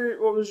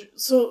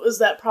is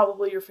that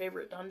probably your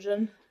favorite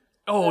dungeon?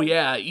 Oh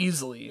yeah,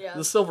 easily. Yeah.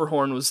 The Silver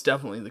Horn was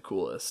definitely the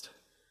coolest.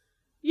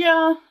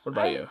 Yeah. What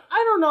about you?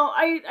 I don't know.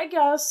 I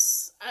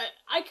guess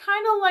I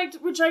kind of liked,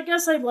 which I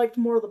guess I liked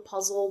more the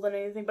puzzle than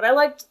anything, but I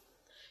liked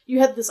you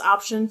had this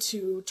option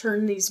to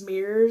turn these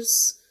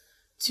mirrors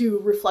to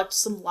reflect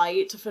some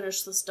light to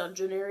finish this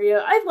dungeon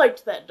area. I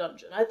liked that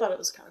dungeon. I thought it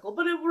was kind of cool,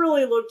 but it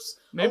really looked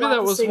maybe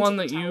that was one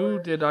that you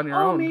did on your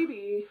own. Oh,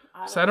 maybe.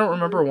 I don't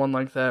remember one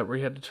like that where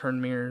you had to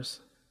turn mirrors.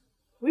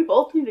 We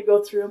both need to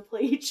go through and play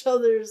each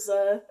other's...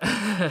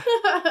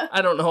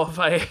 I don't know if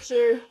I...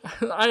 Sure.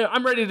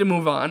 I'm ready to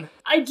move on.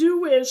 I do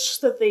wish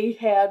that they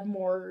had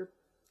more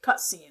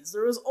cutscenes.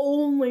 There was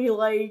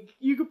only,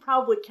 you could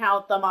probably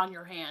count them on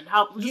your hand.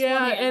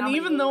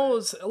 Even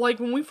those,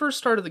 when we first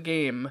started the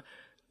game,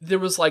 there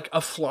was,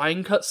 a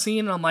flying cutscene,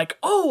 and I'm like,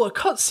 oh, a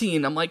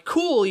cutscene! I'm like,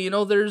 cool,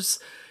 there's...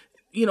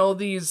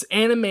 these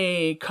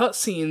anime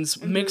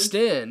cutscenes mixed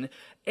in.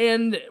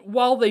 And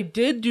while they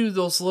did do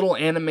those little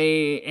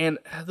animations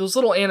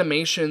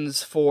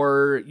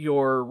for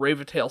your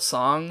Raventail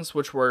songs,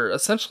 which were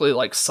essentially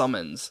like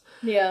summons,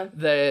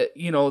 that,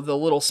 the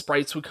little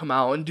sprites would come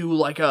out and do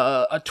like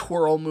a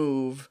twirl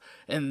move,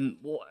 and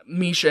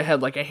Misha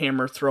had like a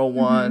hammer throw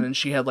one, and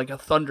she had like a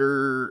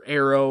thunder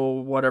arrow,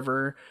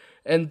 whatever.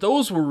 And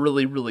those were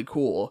really, really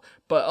cool.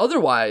 But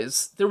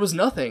otherwise, there was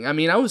nothing. I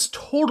mean, I was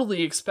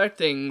totally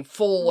expecting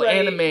full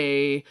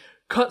anime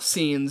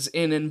cutscenes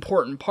in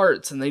important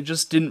parts, and they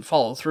just didn't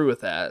follow through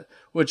with that,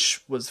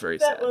 which was very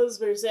sad. That was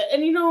very sad.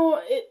 And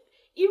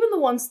even the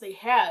ones they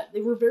had,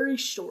 they were very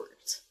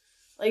short.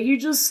 Like,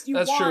 That's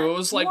true. It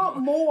was like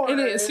more. And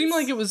it seemed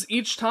like it was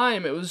each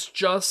time, it was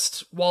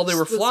just while they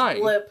were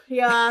flying. Blip.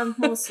 Yeah,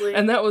 mostly.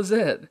 And that was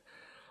it.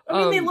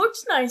 I mean, they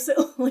looked nice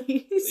at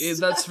least.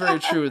 That's very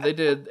true. They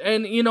did.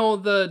 And,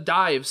 the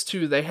dives,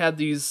 too. They had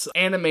these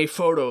anime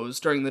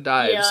photos during the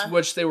dives,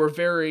 which they were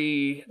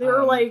very... They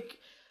were like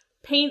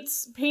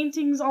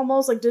paintings,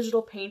 almost like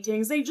digital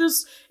paintings.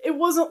 It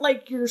wasn't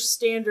like your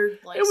standard,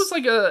 like... It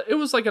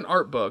was like an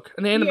art book,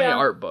 an anime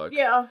art book.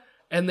 Yeah.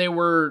 And they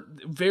were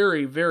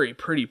very, very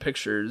pretty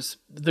pictures.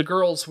 The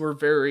girls were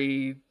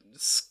very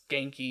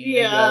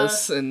skanky, I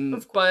guess.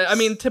 But I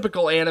mean,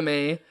 typical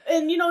anime.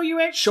 And you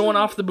actually showing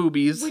off the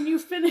boobies. When you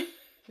finish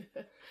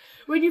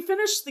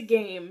the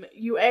game,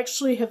 you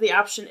actually have the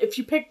option.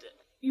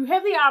 You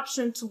have the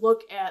option to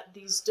look at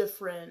these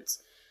different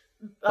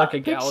like a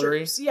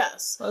gallery.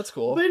 Yes, that's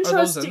cool. But are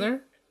those in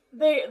there?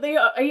 They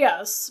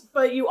yes,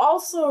 but you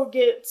also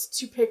get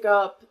to pick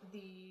up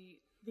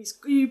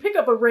you pick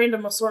up a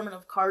random assortment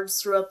of cards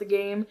throughout the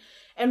game,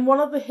 and one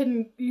of the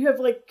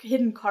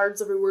hidden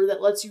cards everywhere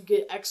that lets you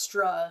get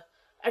extras.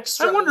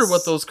 I wonder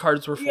what those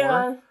cards were for.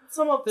 Yeah,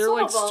 they're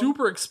like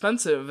super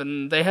expensive,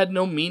 and they had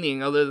no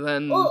meaning other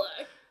than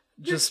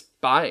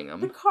just buying them.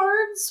 The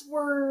cards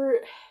were...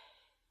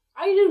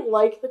 I didn't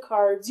like the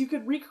cards. You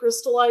could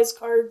recrystallize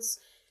cards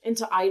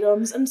into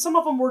items, and some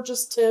of them were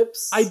just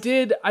tips. I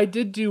did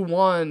do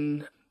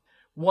one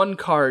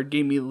card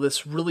gave me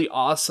this really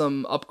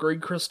awesome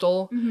upgrade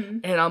crystal,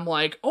 and I'm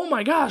like, oh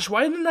my gosh,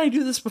 why didn't I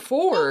do this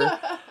before?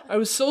 I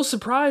was so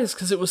surprised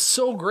because it was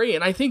so great,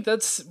 and I think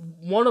that's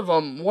one of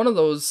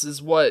those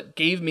is what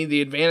gave me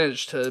the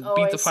advantage to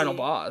beat the final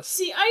boss.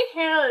 See, I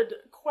had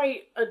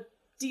quite a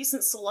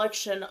decent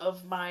selection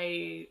of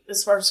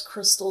as far as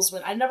crystals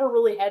went. I never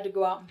really had to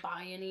go out and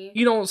buy any.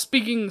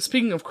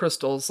 Speaking of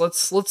crystals, let's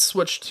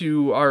switch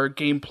to our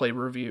gameplay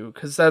review,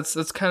 because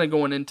that's kind of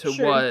going into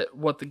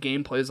what the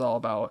gameplay is all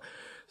about.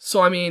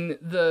 So I mean,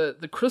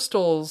 the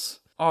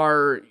crystals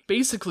are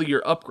basically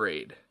your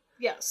upgrade.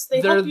 Yes,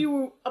 they help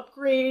you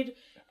upgrade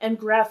and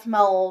graph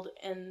meld,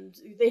 and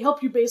they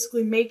help you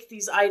basically make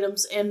these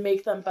items and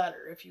make them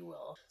better, if you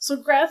will. So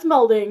graph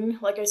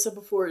melding, like I said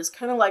before, is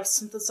kind of like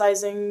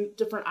synthesizing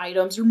different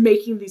items. You're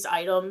making these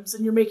items,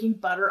 and you're making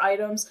better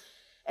items.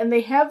 And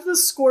they have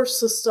this score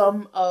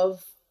system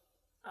of,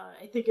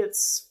 I think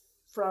it's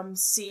from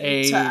C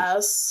to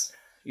S.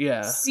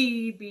 Yeah.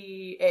 C,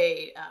 B,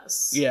 A,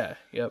 S. Yeah,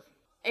 yep.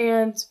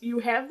 And you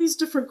have these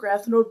different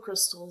graph node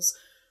crystals,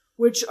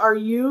 which are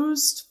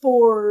used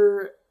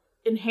for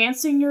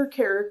enhancing your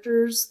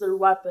characters, their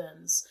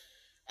weapons,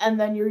 and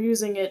then you're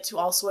using it to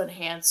also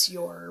enhance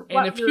your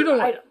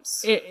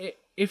items.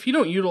 If you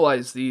don't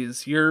utilize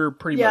these, you're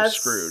pretty much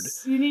screwed.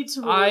 You need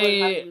to really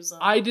learn how to use them.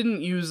 I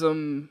didn't use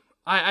them.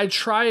 I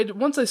tried,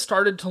 once I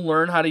started to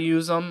learn how to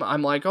use them,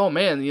 I'm like, oh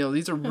man,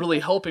 these are really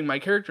helping my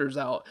characters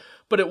out.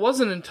 But it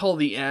wasn't until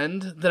the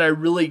end that I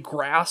really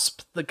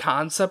grasped the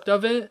concept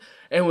of it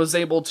and was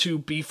able to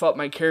beef up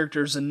my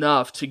characters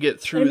enough to get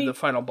through the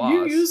final boss.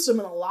 You used them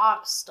in a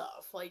lot of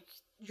stuff, like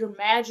your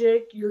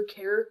magic, your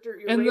character,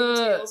 your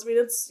Raventails. I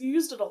mean, you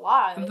used it a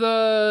lot.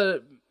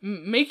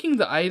 Making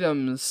the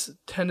items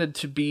tended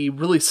to be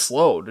really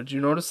slow. Did you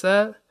notice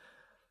that?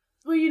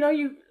 Well,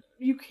 you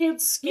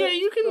can't skip. Yeah,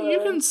 you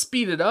can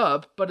speed it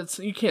up, but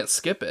you can't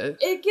skip it.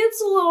 It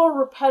gets a little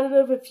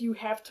repetitive if you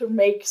have to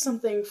make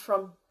something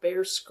from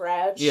bare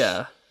scratch.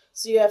 Yeah.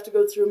 So you have to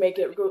go through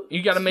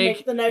you gotta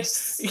make the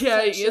next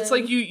Yeah, section. It's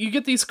like you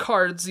get these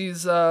cards,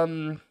 these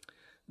the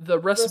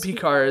recipe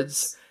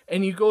cards,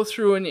 and you go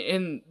through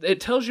and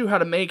it tells you how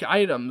to make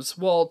items.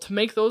 Well, to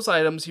make those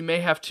items, you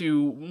may have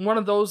to, one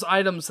of those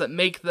items that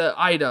make the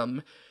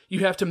item, you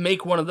have to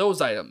make one of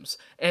those items.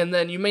 And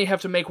then you may have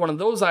to make one of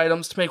those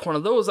items to make one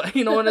of those, and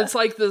it's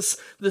like this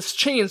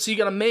chain. So you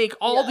gotta make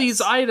all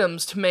these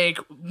items to make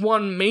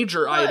one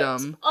major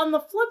item. On the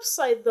flip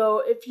side,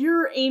 though, if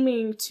you're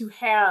aiming to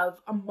have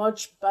a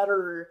much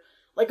better,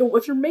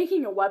 if you're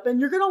making a weapon,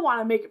 you're gonna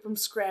want to make it from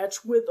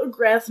scratch with a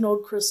graph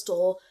node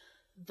crystal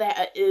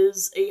that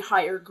is a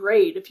higher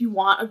grade if you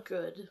want a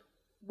good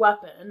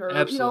weapon, or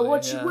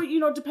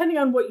depending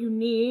on what you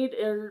need,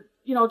 or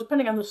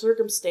depending on the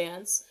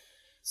circumstance.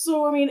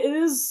 So I mean, it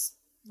is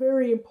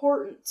very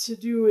important to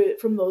do it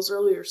from those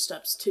earlier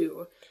steps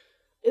too.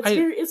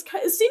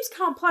 It seems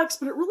complex,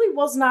 but it really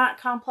was not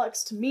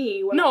complex to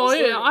me when I was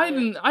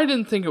learning it. I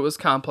didn't think it was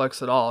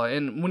complex at all.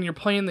 And when you're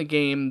playing the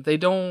game, they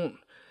don't.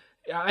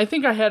 I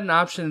think I had an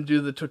option to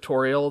do the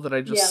tutorial that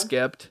I just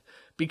skipped,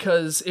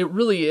 because it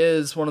really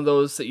is one of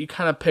those that you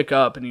kind of pick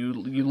up and you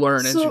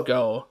learn as you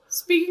go.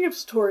 Speaking of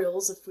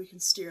tutorials, if we can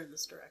steer in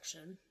this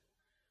direction,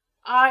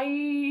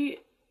 I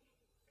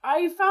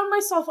found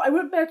myself, I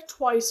went back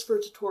twice for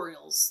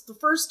tutorials. The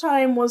first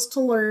time was to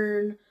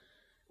learn,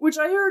 which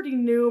I already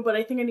knew, but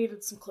I think I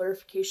needed some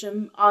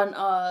clarification on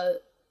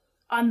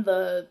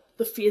the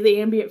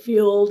ambient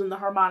field and the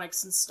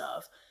harmonics and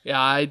stuff. Yeah,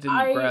 I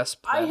didn't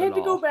grasp that I had at to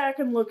all. go back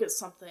and look at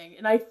something,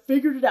 and I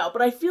figured it out.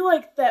 But I feel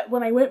like that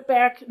when I went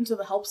back into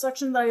the help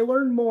section, that I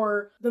learned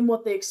more than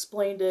what they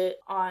explained it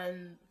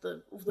on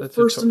the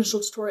first initial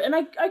tutorial. And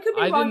I could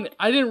be wrong.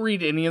 I didn't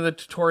read any of the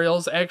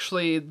tutorials.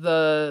 Actually,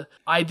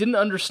 I didn't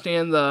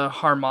understand the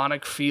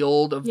harmonic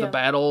field of the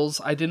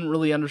battles. I didn't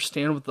really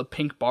understand what the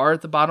pink bar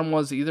at the bottom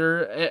was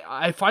either.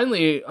 I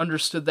finally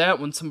understood that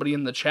when somebody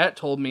in the chat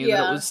told me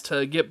that it was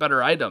to get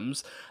better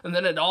items. And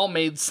then it all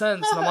made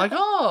sense. And I'm like,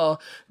 oh...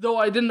 Though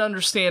I didn't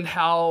understand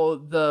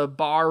how the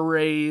bar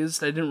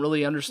raised, I didn't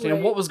really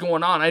understand what was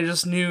going on. I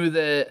just knew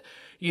that,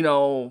 you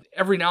know,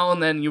 every now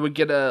and then you would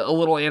get a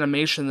little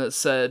animation that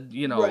said,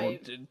 you know,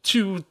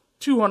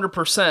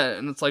 200%,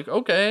 and it's like,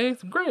 okay,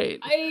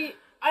 great.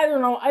 I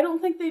don't know. I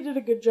don't think they did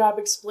a good job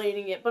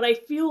explaining it, but I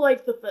feel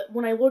like that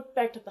when I looked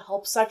back at the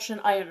help section,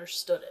 I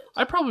understood it.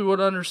 I probably would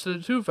have understood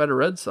it too if I'd have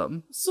read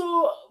some.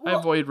 So, I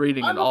avoid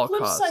reading at all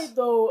costs. On the flip side,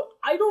 though,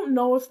 I don't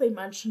know if they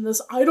mentioned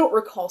this. I don't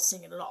recall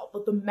seeing it at all,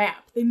 but the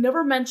map. They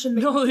never mentioned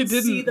that you could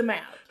see the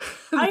map.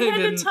 I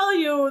had to tell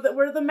you that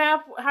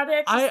how to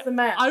access the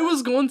map. I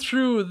was going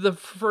through the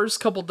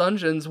first couple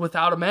dungeons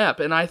without a map,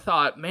 and I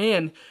thought,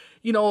 man...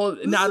 You know,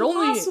 not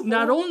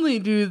only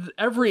do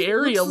every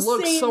area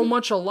look so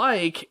much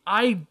alike,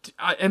 I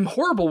am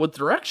horrible with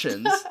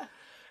directions.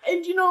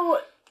 And you know,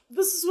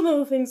 this is one of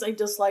the things I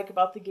dislike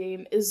about the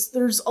game is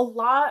there's a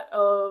lot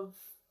of,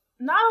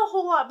 not a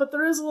whole lot, but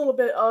there is a little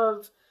bit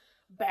of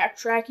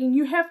backtracking.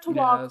 You have to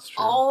walk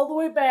all the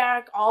way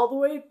back, all the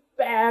way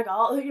back,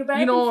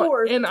 back and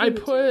forth. And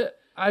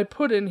I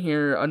put in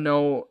here a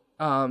note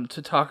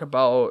to talk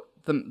about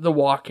the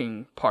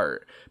walking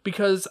part,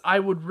 because I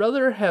would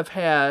rather have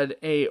had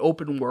a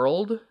open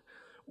world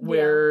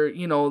where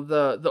you know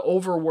the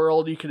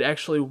overworld you could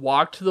actually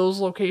walk to those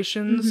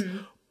locations,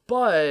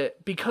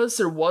 but because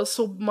there was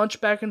so much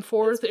back and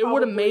forth, it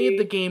would have made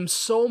the game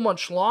so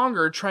much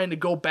longer trying to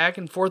go back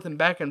and forth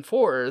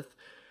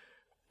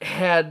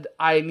had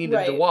I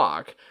needed to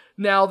walk.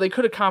 Now they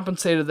could have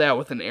compensated that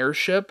with an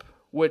airship,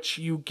 which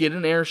you get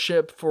an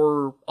airship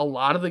for a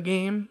lot of the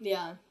game.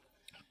 Yeah.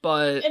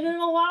 And it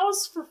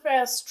allows for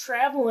fast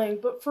traveling,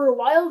 but for a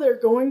while they're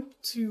going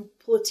to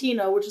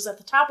Platina, which is at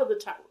the top of the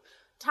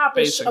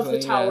top-ish of the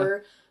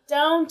tower,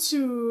 down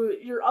to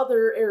your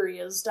other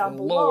areas down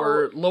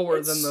below. Lower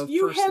than the first level.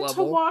 You had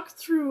to walk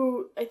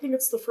through, I think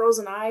it's the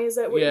Frozen Eye, is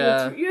that what you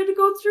went through? You had to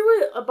go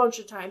through it a bunch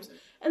of times,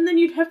 and then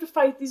you'd have to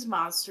fight these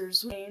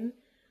monsters.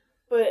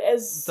 But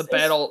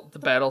the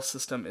battle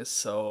system is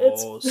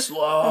so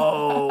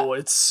slow.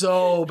 It's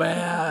so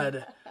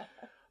bad.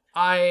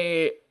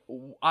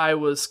 I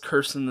was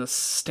cursing this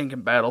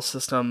stinking battle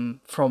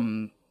system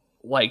from,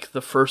 like, the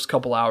first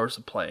couple hours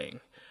of playing.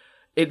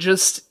 It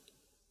just...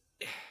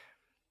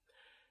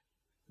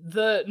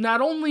 Not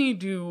only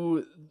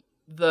do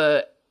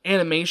the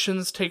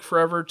animations take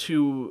forever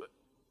to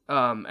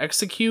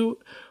execute,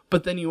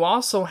 but then you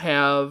also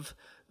have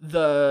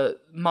the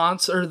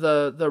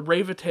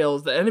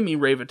Ravatails, the enemy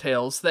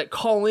Ravatails, that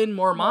call in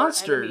more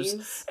monsters.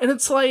 Enemies. And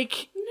it's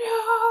like...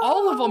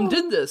 All of them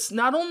did this.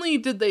 Not only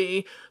did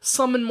they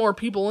summon more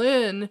people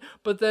in,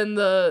 but then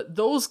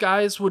those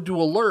guys would do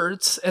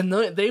alerts, and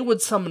they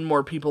would summon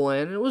more people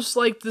in. It was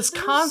like this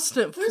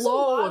constant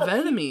flow of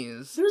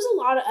enemies. There's a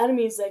lot of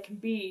enemies that can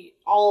be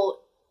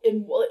all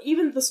in.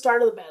 Even at the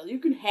start of the battle, you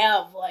can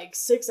have like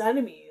 6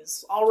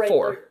 enemies already.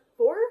 4.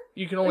 4?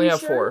 You can only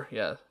have 4.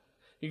 Yeah,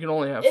 you can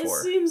only have 4. It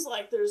seems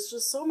like there's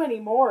just so many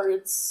more.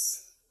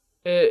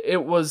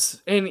 It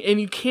was, and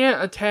you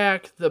can't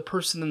attack the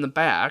person in the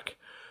back.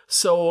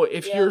 So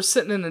if you're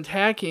sitting and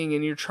attacking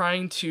and you're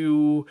trying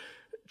to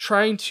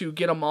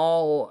get them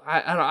all,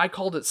 I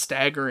called it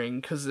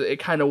staggering because it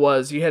kind of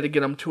was. You had to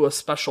get them to a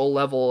special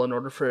level in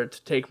order for it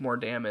to take more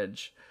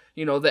damage.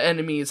 You know, the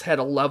enemies had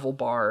a level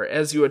bar.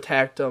 As you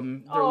attacked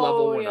them, their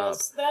level went up.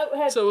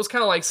 So it was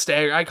kind of like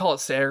I call it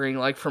staggering,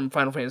 like from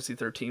Final Fantasy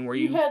 13, where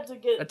you had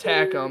to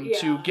attack them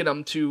to get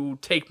them to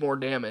take more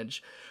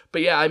damage.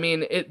 But yeah, I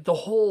mean, the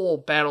whole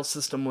battle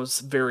system was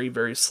very,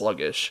 very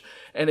sluggish,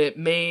 and it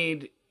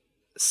made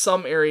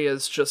some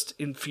areas just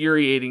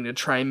infuriating to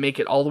try and make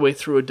it all the way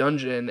through a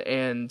dungeon.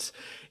 And,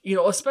 you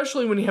know,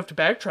 especially when you have to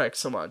backtrack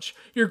so much,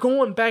 you're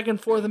going back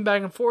and forth,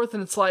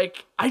 and it's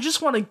like, I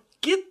just want to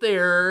get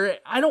there.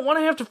 I don't want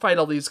to have to fight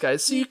all these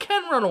guys, so you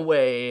can run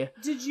away.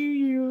 Did you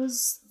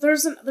use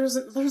there's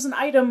an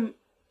item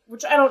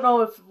which I don't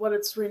know what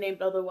it's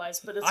renamed otherwise,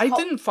 but I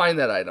didn't find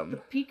that item.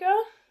 The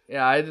Pika?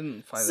 Yeah, I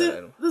didn't find that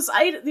item. This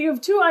item, you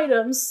have 2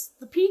 items.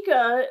 The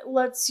Pika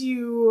lets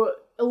you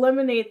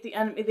eliminate the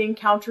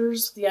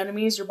encounters, the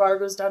enemies. Your bar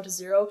goes down to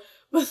 0.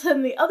 But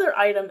then the other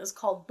item is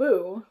called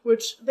Boo,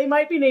 which they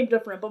might be named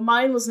different, but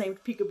mine was named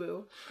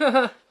Peekaboo.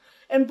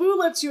 And Boo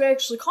lets you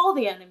actually call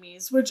the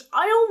enemies, which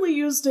I only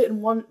used it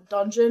in one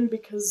dungeon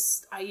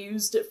because I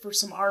used it for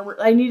some armor.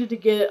 I needed to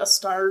get a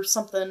star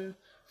something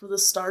for the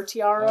Star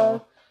Tiara.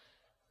 Oh.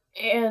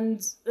 And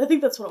I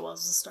think that's what it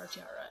was, the Star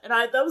Tiara. And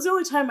that was the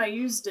only time I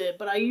used it,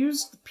 but I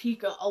used the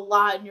Pika a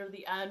lot near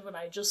the end when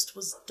I just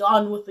was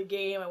done with the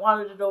game. I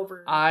wanted it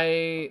over.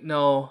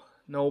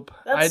 Nope.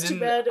 That's too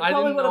bad. It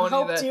probably would have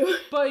helped you.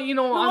 But,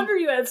 no wonder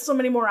you had so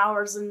many more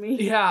hours than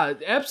me. Yeah,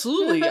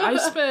 absolutely. I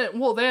spent,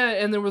 that,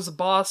 and there was a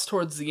boss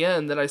towards the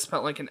end that I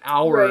spent like an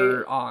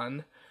hour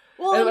on.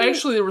 Well,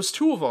 actually, there was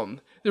 2 of them.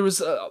 There was,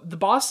 the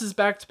bosses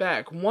back to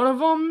back. One of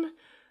them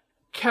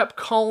kept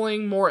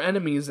calling more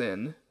enemies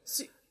in.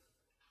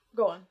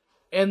 Go on.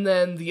 And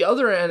then the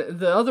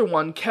other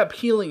one kept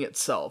healing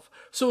itself.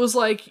 So it was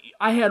like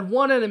I had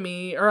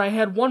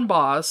one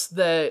boss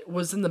that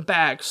was in the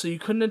back, so you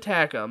couldn't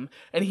attack him,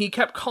 and he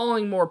kept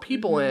calling more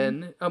people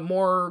in,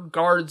 more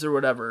guards or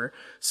whatever.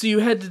 So you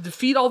had to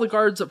defeat all the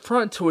guards up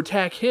front to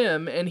attack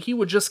him, and he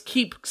would just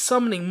keep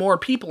summoning more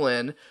people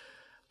in.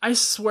 I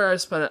swear I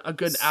spent a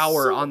good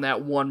hour on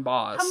that one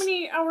boss. How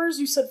many hours?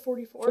 You said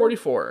 44?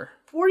 44.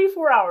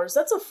 44 hours.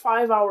 That's a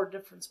 5-hour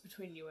difference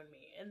between you and me.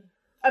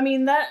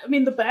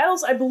 And the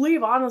battles, I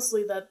believe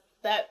honestly that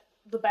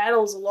the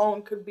battles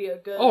alone could be a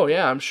good. Oh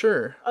yeah, I'm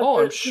sure.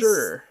 I'm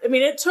sure.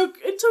 It took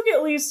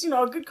at least,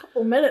 a good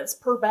couple minutes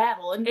per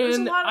battle, and there's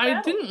a lot of I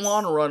battles. didn't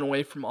want to run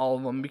away from all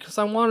of them because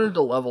I wanted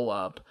to level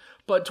up.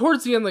 But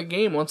towards the end of the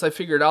game, once I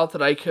figured out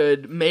that I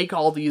could make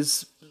all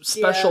these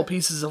special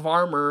pieces of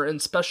armor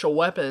and special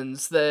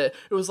weapons, that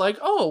it was like,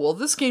 oh, well,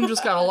 this game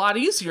just got a lot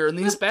easier and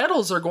these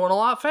battles are going a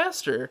lot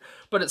faster.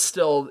 But it's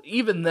still,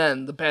 even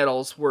then, the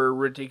battles were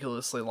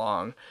ridiculously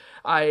long.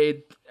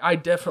 I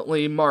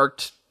definitely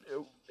marked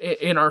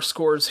in our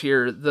scores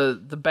here, the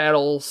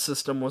battle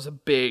system was a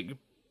big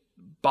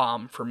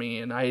bomb for me,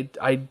 and I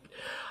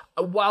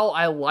while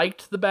I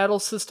liked the battle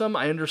system,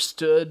 I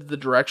understood the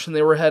direction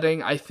they were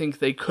heading. I think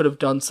they could have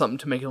done something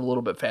to make it a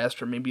little bit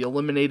faster, maybe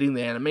eliminating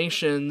the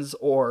animations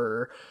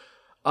or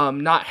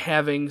not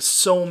having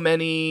so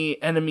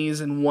many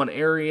enemies in one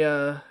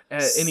area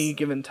at any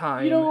given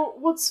time.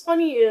 What's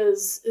funny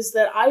is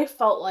that I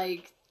felt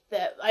like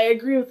that I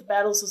agree with the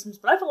battle systems,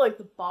 but I felt like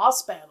the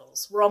boss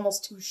battles were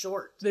almost too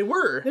short. They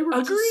were.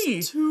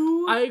 Agree.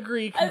 I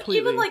agree completely.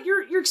 Even like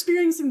you're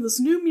experiencing this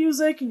new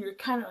music and you're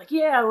kind of like,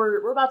 yeah,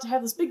 we're about to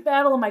have this big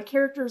battle and my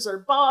characters are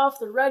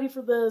buff, they're ready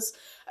for this,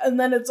 and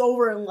then it's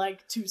over in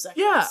like 2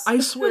 seconds. Yeah,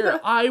 I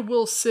swear, I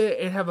will sit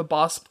and have a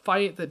boss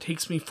fight that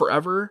takes me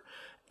forever,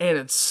 and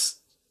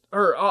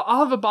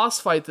I'll have a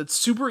boss fight that's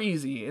super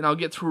easy, and I'll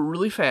get through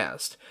really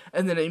fast.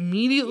 And then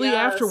immediately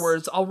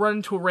afterwards, I'll run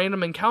into a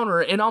random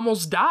encounter and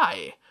almost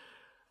die.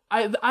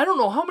 I don't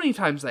know how many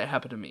times that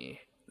happened to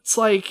me. It's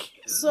like,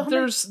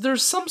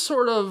 there's some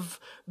sort of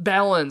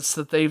balance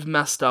that they've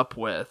messed up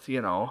with,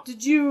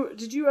 Did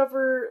you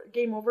ever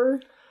game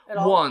over at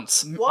all?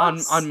 Once?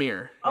 On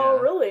Mir. Oh,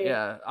 really?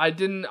 Yeah.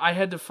 I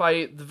had to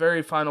fight the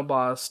very final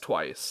boss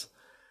twice.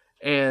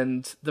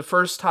 And the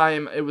first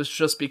time it was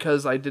just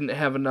because I didn't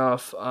have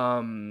enough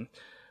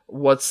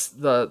what's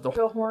the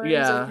horns?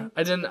 Yeah,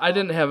 I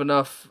didn't have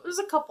enough. There's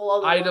a couple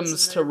other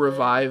items to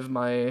revive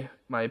my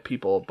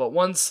people, but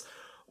once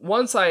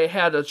I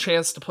had a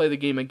chance to play the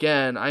game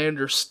again, I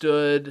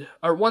understood,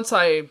 or once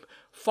I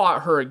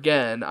fought her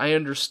again, I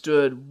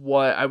understood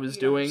what I was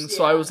doing,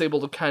 so I was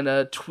able to kind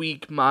of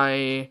tweak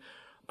my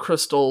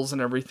crystals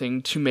and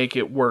everything to make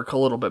it work a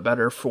little bit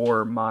better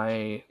for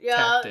my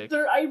tactic.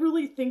 I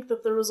really think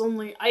that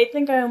I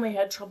think I only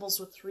had troubles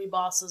with 3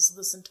 bosses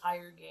this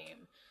entire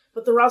game.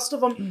 But the rest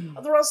of them,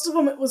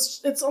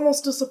 it's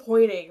almost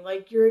disappointing.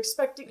 Like, you're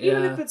expecting,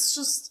 even if it's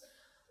just,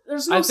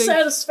 there's no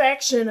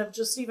satisfaction of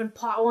just even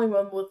following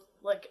them with,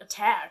 like,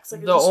 attacks.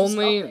 Like,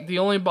 the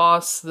only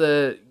boss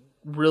that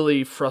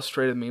really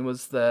frustrated me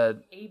was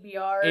that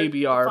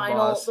ABR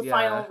boss. The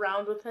final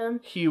round with him.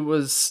 He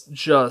was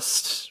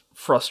just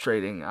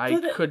frustrating.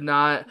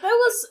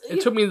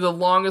 It took me the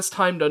longest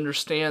time to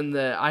understand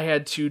that I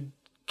had to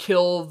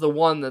kill the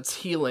one that's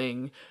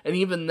healing, and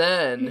even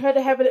then you had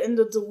to have it in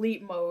the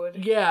delete mode.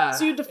 Yeah.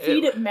 So you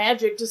defeat it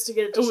magic just to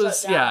get it to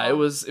shut down. Yeah, it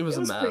was a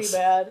mess. Pretty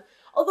bad.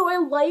 Although I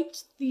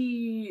liked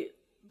the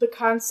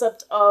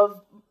concept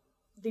of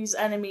these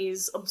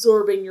enemies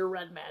absorbing your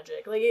red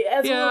magic. Like, it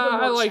adds a little bit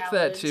more I liked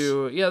that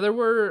too. Yeah,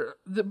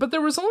 but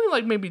there was only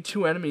like maybe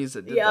 2 enemies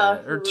that did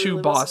that, or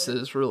 2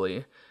 bosses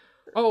really.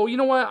 Oh, you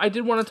know what? I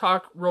did want to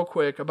talk real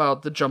quick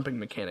about the jumping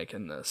mechanic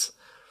in this.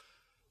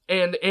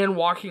 And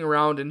walking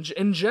around,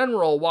 in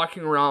general,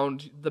 walking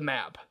around the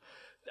map.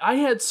 I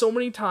had so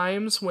many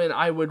times when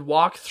I would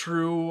walk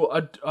through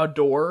a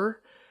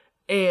door,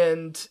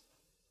 and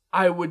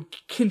I would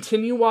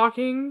continue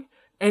walking,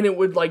 and it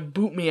would, like,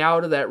 boot me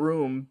out of that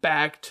room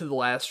back to the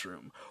last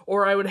room.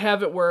 Or I would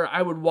have it where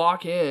I would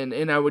walk in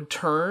and I would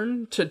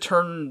turn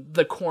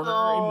the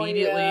corner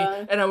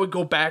immediately, and I would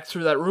go back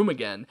through that room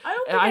again.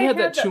 I had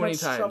that too many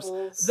times.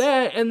 Troubles.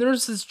 And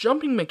there's this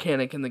jumping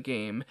mechanic in the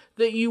game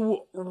that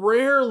you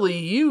rarely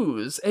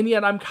use, and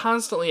yet I'm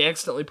constantly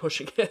accidentally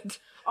pushing it.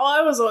 Oh,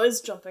 I was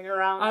always jumping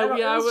around.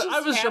 I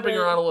was jumping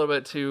around a little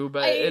bit too,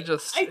 but it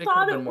could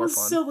have been more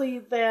fun. Silly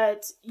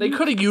that they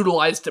could have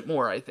utilized it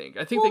more. I think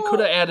they could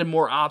have added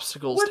more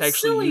obstacles to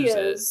actually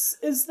use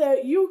it. Is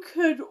that you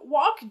could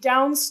walk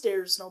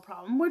downstairs, no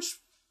problem. Which,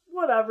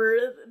 whatever.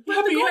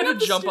 But you had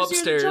to jump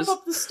upstairs. You had to jump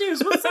up the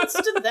stairs. What sense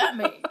did that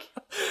make?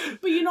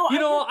 But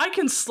I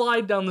can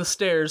slide down the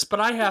stairs, but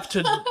I have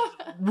to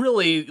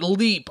really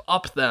leap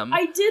up them.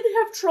 I did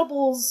have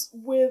troubles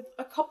with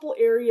a couple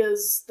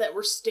areas that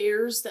were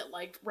stairs that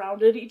like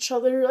rounded each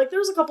other. Like there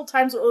was a couple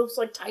times where it was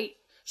like tight,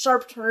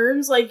 sharp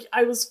turns. Like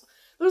there was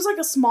like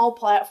a small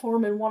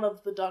platform in one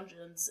of the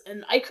dungeons,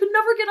 and I could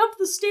never get up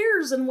the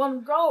stairs in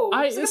one go.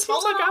 It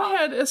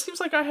seems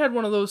like I had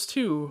one of those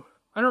too.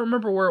 I don't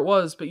remember where it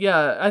was, but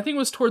yeah, I think it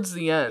was towards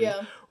the end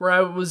where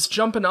I was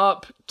jumping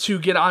up to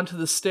get onto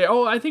the stair.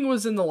 Oh, I think it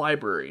was in the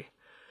library.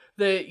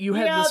 That you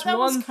had this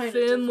one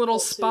thin little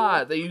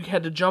spot that you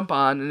had to jump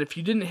on, and if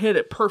you didn't hit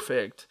it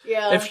perfect,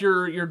 if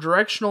your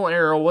directional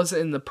arrow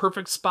wasn't in the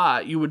perfect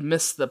spot, you would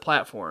miss the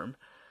platform.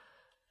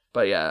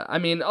 But yeah, I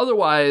mean,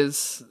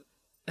 otherwise,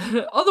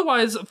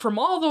 from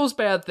all those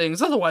bad things,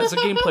 the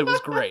gameplay was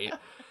great.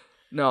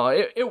 No,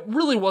 it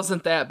really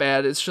wasn't that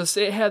bad. It's just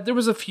there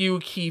was a few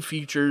key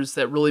features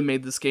that really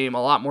made this game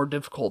a lot more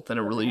difficult than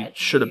it really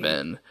should have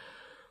been.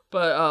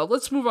 But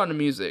let's move on to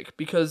music,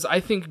 because I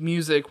think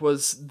music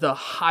was the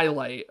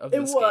highlight of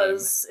this game.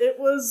 It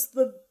was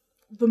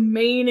the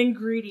main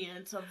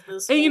ingredient of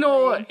this and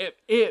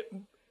thing.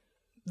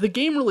 The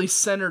game really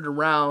centered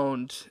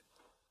around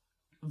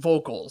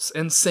vocals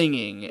and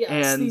singing,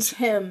 and these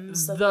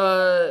hymns.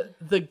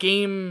 The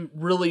game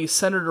really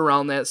centered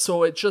around that,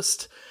 so it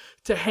just...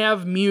 to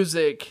have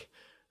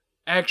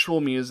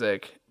actual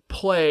music,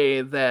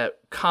 play that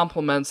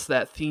complements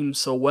that theme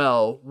so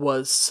well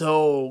was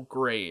so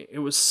great. It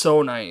was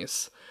so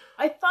nice.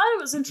 I thought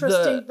it was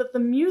interesting that the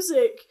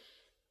music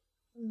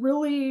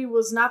really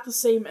was not the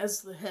same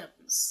as the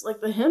hymns.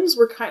 Like, the hymns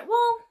were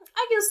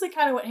I guess they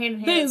kind of went hand in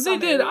hand. They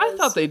did. I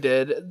thought they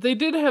did. They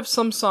did have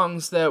some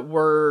songs that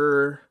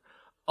were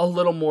a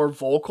little more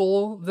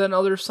vocal than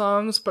other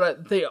songs,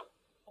 but they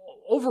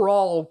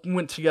overall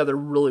went together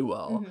really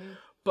well. Mm-hmm.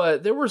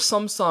 But there were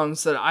some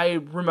songs that I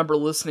remember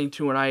listening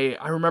to, and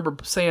I remember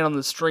saying on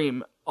the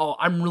stream, "Oh,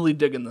 I'm really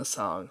digging this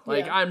song.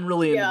 Like, I'm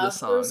really into this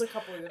song." There was a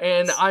couple of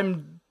and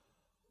I'm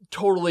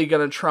totally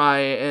gonna try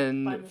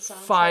and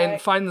find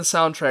the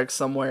soundtrack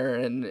somewhere,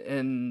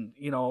 and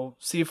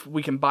see if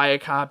we can buy a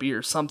copy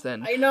or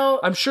something. I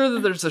know. I'm sure that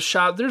there's a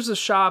shop. There's a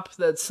shop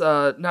that's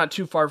not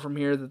too far from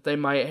here that they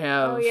might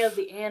have. Oh yeah,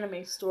 the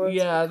anime store.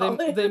 Yeah,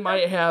 they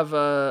might have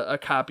a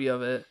copy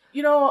of it.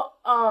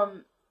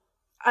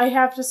 I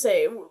have to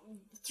say,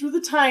 through the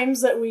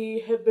times that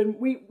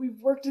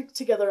we've worked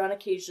together on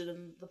occasion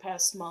in the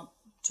past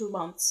 2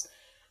 months,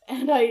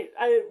 and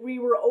we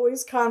were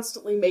always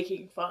constantly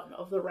making fun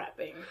of the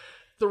rapping.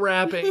 The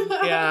rapping,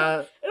 yeah.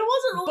 It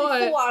wasn't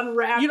really full on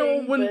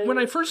rapping. When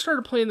I first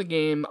started playing the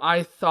game,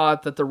 I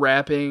thought that the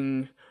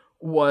rapping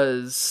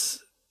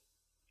was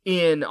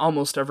in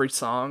almost every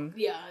song.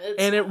 Yeah.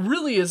 And it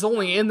really is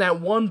only in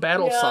that one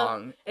battle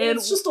song. And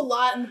it's just a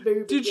lot in the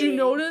very beginning. Did you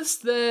notice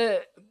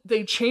that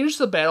they changed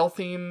the battle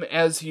theme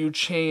as you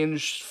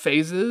changed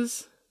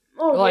phases?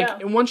 Oh,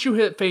 And once you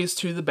hit phase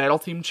 2, the battle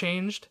theme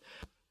changed.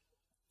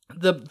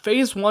 The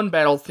phase 1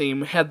 battle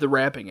theme had the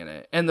rapping in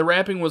it, and the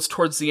rapping was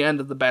towards the end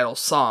of the battle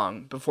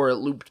song before it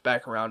looped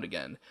back around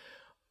again.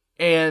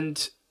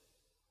 And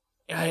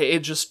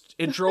it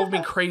drove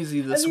me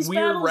crazy, this and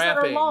weird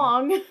rapping. That are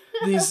long.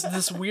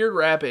 this weird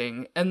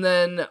rapping. And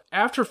then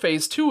after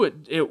phase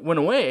 2 it went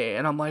away,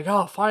 and I'm like,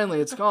 oh,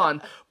 finally it's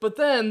gone. But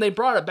then they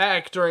brought it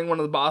back during one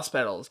of the boss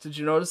battles. Did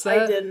you notice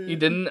that? I didn't. You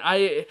didn't?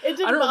 It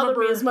didn't bother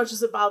me as much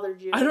as it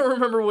bothered you. I don't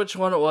remember which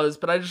one it was,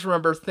 but I just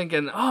remember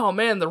thinking, oh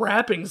man, the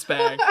rapping's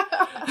back.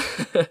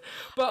 But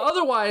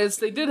otherwise,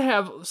 they did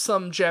have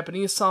some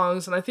Japanese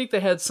songs, and I think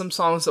they had some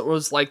songs that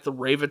was like the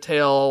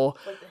Ravatail.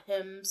 Like the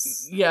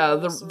hymns. Yeah,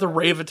 the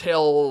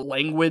Ravatail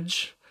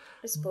language.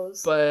 I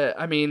suppose. But,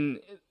 I mean,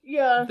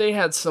 they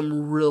had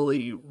some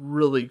really,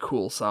 really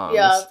cool songs.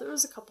 Yeah, there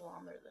was a couple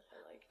on there that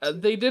I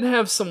liked. They did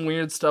have some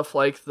weird stuff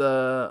like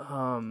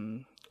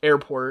the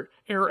airport.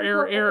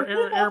 Airport.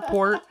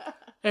 Airport.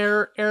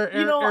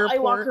 I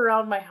walk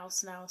around my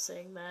house now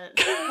saying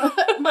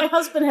that. My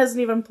husband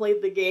hasn't even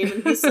played the game,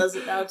 and he says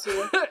it now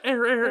too.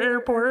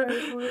 Airport.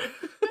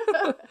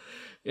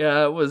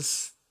 Yeah, it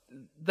was...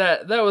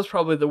 That was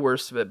probably the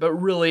worst of it, but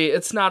really,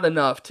 it's not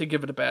enough to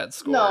give it a bad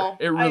score. No,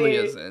 it really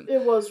isn't.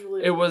 It was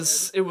really. It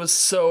was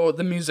so.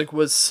 The music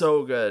was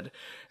so good,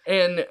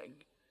 and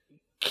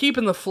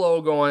keeping the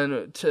flow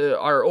going to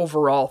our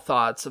overall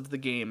thoughts of the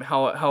game,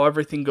 how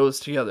everything goes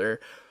together,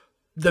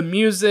 the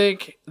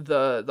music,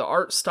 the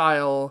art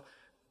style,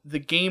 the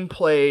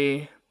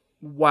gameplay,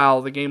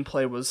 while the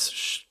gameplay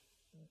was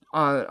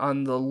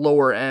on the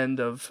lower end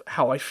of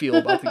how I feel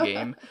about the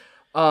game.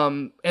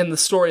 And the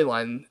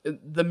storyline.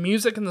 The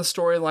music and the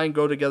storyline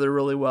go together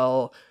really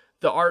well.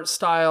 The art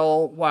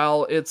style,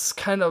 while it's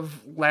kind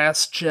of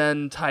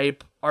last-gen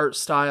type art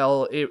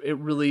style, it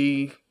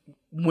really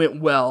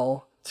went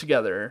well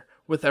together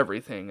with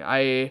everything.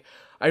 I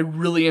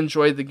really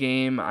enjoyed the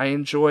game. I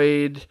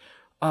enjoyed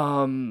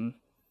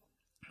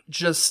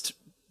just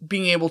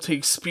being able to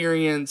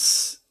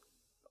experience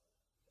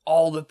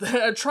all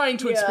that, trying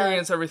to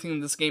experience everything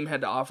this game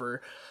had to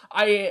offer.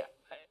 I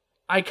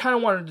kind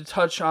of wanted to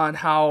touch on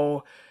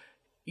how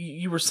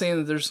you were saying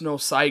that there's no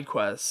side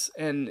quests,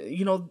 and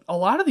a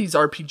lot of these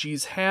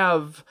RPGs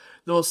have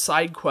those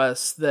side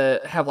quests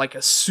that have like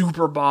a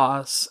super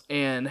boss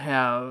and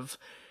have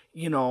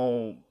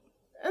and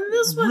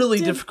this really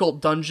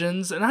difficult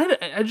dungeons, and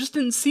I just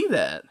didn't see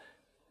that.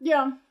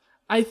 Yeah.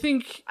 I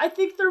think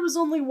there was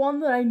only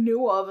one that I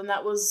knew of, and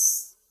that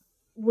was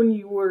when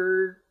you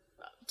were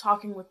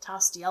talking with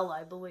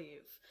Tastiella, I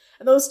believe.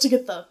 And that was to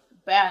get the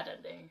bad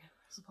ending,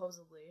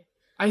 supposedly.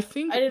 I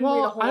think. I didn't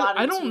read a whole lot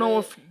I don't know it.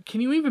 if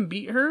can you even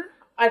beat her?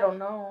 I don't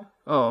know.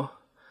 Oh,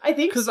 I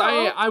think so. Because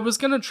I was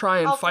gonna try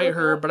and fight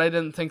her, but I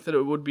didn't think that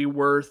it would be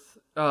worth.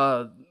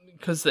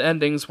 Because the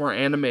endings weren't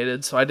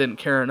animated, so I didn't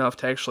care enough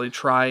to actually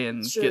try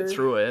and get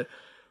through it.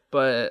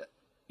 But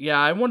yeah,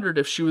 I wondered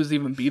if she was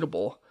even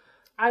beatable.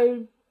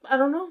 I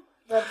don't know.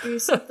 That'd be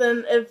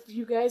something. If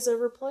you guys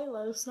ever play,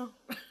 let us know.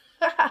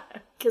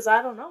 Because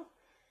I don't know.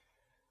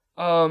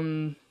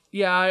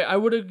 Yeah, I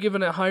would have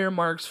given it higher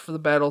marks for the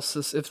battle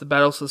system if the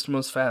battle system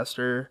was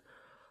faster.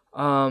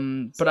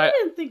 But I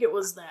didn't think it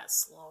was that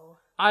slow.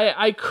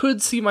 I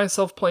could see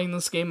myself playing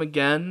this game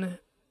again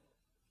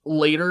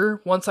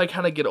later once I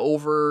kind of get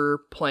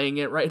over playing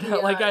it right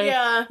now.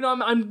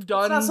 I'm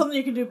done. It's not something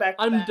you can do back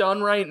to I'm back.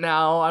 done right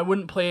now. I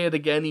wouldn't play it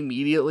again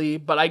immediately,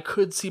 but I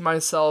could see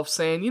myself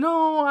saying,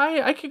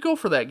 I could go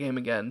for that game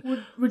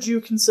again. Would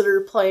you consider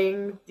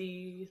playing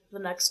the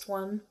next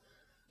one?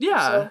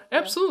 Yeah,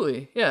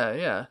 absolutely.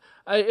 Yeah.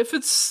 If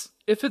it's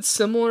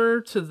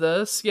similar to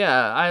this,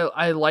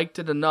 I liked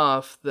it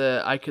enough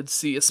that I could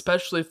see,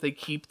 especially if they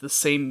keep the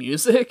same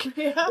music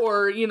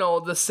or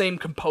the same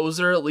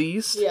composer at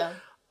least. Yeah.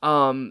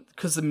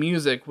 Because the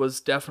music was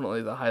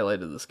definitely the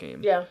highlight of this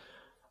game. Yeah, it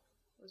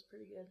was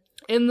pretty good.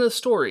 And the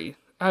story,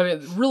 I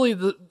mean, really,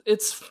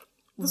 it's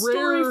the rare.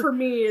 Story for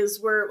me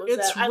is where it was.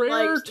 It's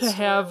rare to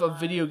have a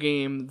video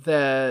game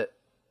that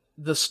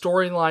the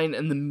storyline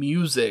and the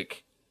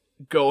music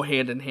go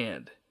hand in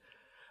hand.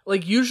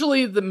 Like,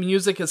 usually the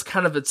music is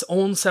kind of its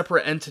own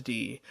separate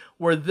entity,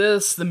 where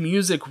the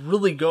music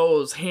really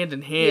goes hand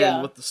in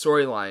hand with the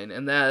storyline,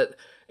 and that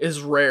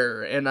is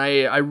rare, and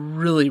I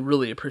really,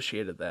 really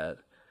appreciated that.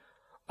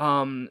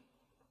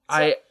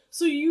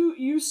 So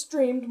you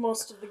streamed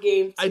most of the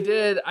game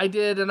too. I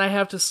did, and I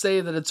have to say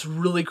that it's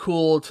really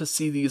cool to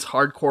see these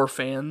hardcore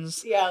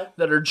fans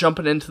that are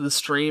jumping into the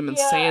stream and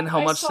saying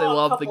how much they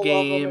love the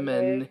game,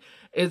 and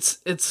it's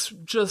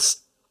just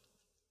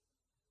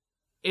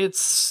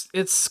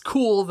it's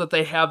cool that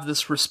they have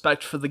this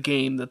respect for the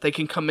game, that they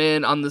can come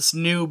in on this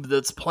noob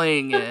that's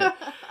playing it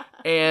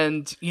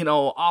and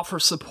offer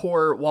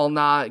support while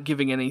not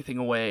giving anything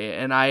away,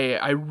 and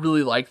I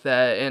really like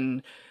that.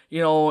 And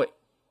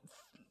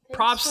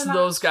props to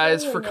those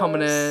guys for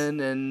coming in,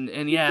 and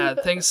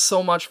thanks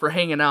so much for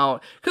hanging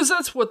out, because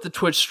that's what the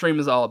Twitch stream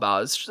is all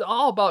about. It's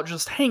all about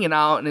just hanging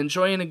out and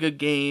enjoying a good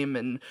game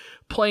and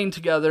playing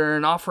together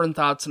and offering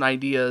thoughts and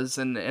ideas,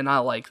 and I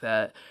like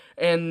that.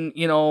 And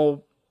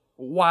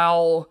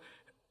while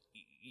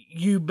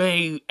you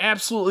may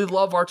absolutely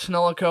love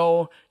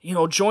Artanelico,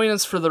 join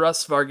us for the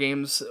rest of our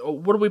games.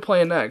 What are we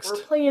playing next?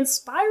 We're playing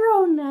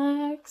Spyro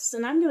next,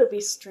 and I'm going to be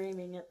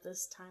streaming it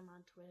this time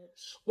on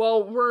Twitch.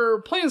 Well,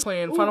 we're playing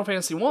Final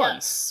Fantasy 1.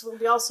 Yes,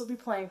 we'll also be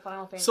playing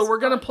Final Fantasy So we're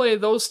going to play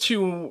those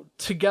two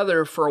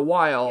together for a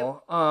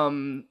while.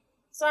 Yep.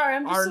 Sorry,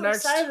 I'm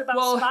just excited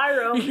about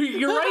Spyro.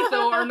 You're right,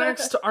 though.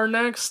 Our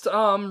next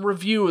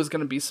review is going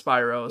to be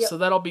Spyro. Yep. So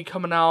that'll be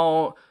coming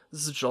out,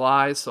 this is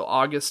July, so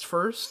August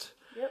 1st.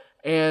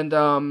 And,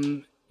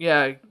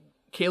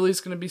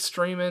 Kaylee's going to be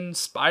streaming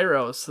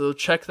Spyro, so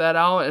check that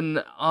out.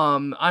 And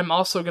I'm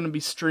also going to be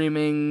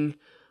streaming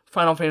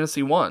Final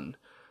Fantasy 1.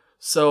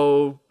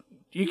 So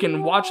you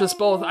can watch us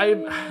both.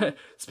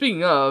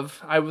 Speaking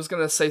of, I was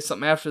going to say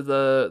something after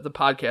the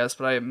podcast,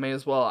 but I may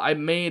as well. I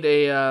made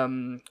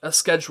a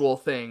schedule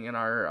thing in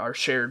our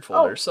shared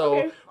folder.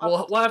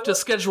 We'll have to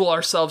schedule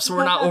ourselves so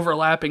we're not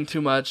overlapping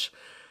too much.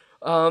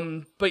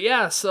 But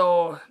yeah,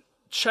 so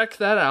check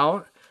that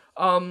out.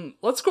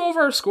 Let's go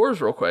over our scores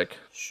real quick.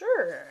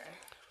 Sure.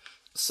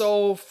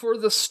 So for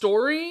the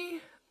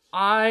story,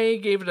 I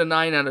gave it a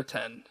 9 out of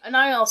 10. And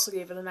I also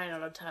gave it a 9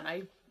 out of 10.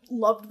 I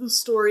loved the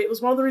story. It was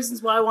one of the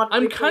reasons why I wanted to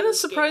I'm kind of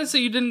surprised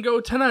that you didn't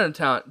go 10 out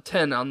of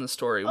 10 on the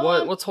story.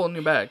 What's holding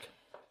you back?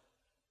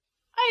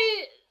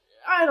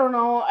 I don't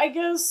know. I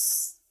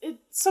guess it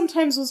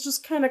sometimes was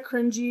just kind of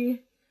cringy.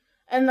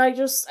 And I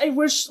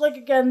wish, like,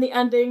 again, the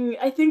ending,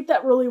 I think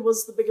that really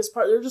was the biggest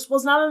part. There just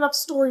was not enough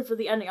story for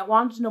the ending. I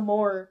wanted to know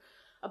more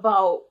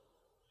about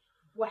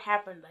what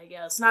happened, I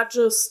guess. Not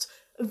just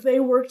they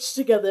worked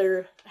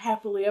together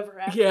happily ever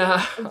after.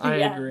 Yeah, I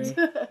end. agree.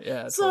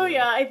 Yeah, So, totally.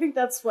 yeah, I think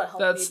that's what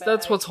helped me back.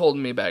 That's what's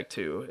holding me back,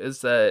 too,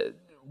 is that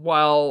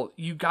while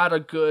you got a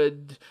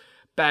good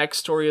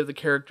backstory of the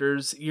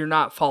characters, you're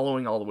not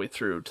following all the way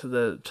through to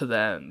the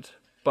end.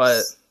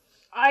 But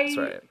that's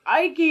right.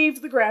 I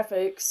gave the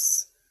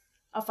graphics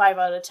a 5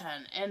 out of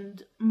 10,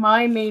 and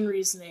my main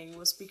reasoning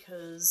was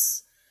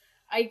because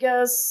I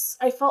guess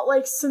I felt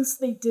like since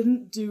they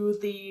didn't do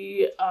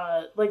the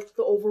like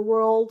the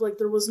overworld, like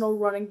there was no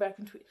running back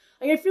and tweet.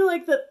 Like I feel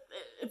like that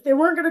if they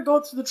weren't gonna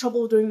go through the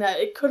trouble of doing that,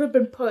 it could have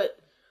been put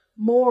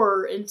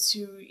more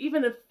into,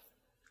 even if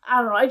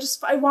I don't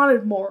know. I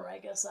wanted more, I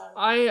guess.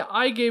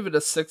 I gave it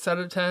a 6 out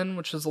of 10,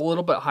 which is a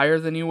little bit higher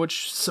than you,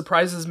 which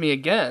surprises me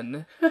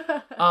again.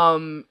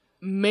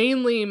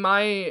 Mainly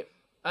my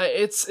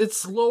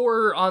it's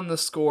lower on the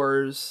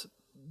scores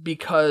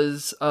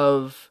because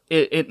of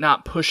it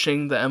not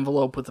pushing the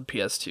envelope with the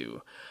PS2.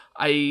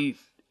 I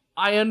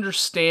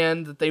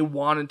understand that they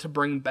wanted to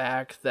bring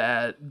back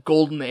that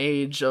golden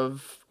age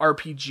of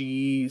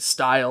RPG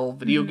style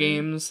video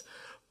games,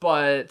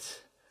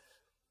 but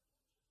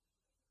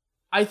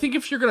I think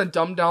if you're going to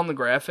dumb down the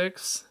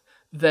graphics,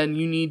 then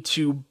you need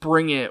to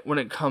bring it when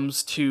it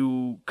comes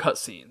to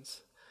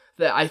cutscenes.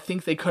 That I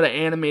think they could have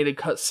animated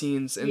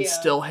cutscenes and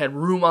still had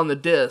room on the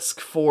disc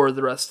for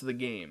the rest of the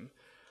game.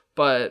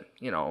 But,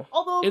 you know,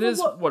 although it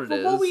is what it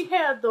is. What we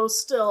had, though,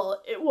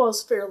 still, it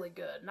was fairly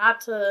good.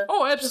 Not to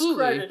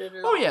discredit it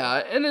at all. Oh,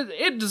 yeah, and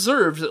it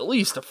deserves at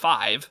least a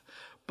 5.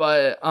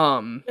 But,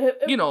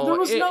 you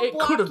know, it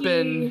could have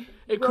been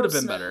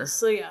better.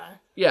 So,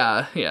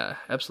 yeah. Yeah,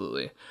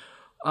 absolutely.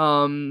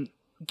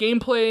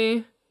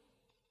 Gameplay,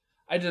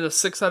 I did a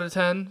 6 out of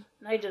 10.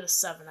 I did a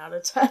 7 out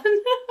of 10.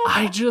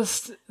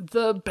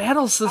 The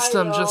battle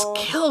system just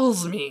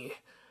kills me.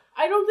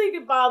 I don't think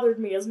it bothered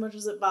me as much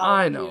as it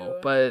bothered you. I know,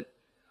 but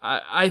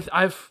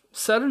I've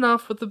said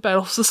enough with the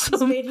battle system.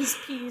 He's made his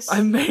peace.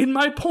 I made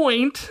my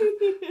point.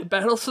 The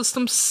battle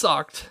system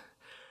sucked.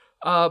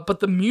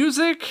 But the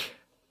music,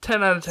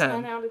 10 out of 10.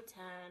 10 out of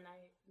 10.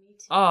 Me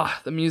too.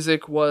 The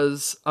music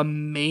was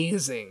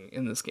amazing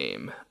in this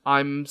game.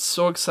 I'm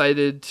so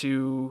excited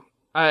to...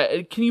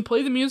 can you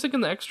play the music in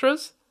the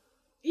extras?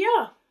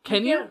 Yeah.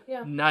 Can you?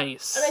 Yeah.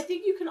 Nice. And I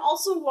think you can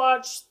also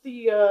watch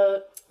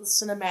the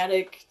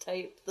cinematic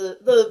type,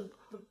 the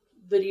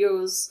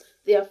videos,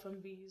 the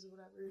FMVs, or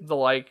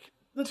whatever.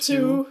 The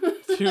two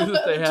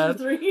that they had.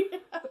 2, 3.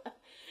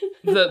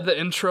 the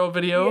intro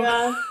video.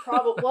 Yeah,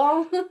 probably.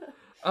 Well.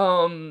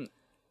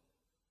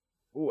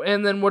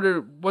 And then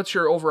what's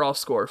your overall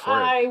score for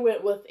it? I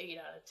went with 8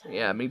 out of 10.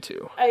 Yeah, me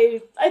too.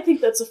 I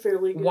think that's a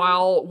fairly good.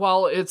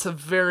 While it's a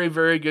very,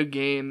 very good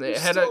game, it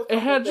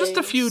had just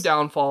a few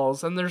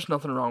downfalls, and there's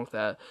nothing wrong with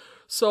that.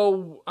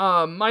 So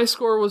my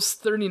score was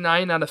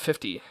 39 out of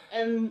 50.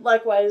 And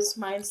likewise,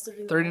 mine's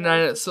 39.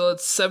 39, so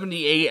it's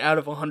 78 out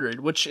of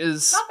 100, which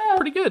is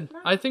pretty good.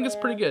 I think it's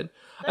pretty good.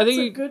 That's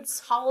a good,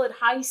 solid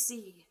high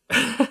C.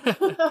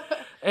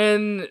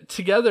 And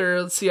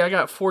together, let's see, I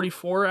got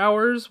 44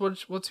 hours.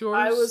 What's yours?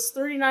 I was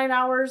 39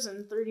 hours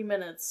and 30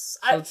 minutes.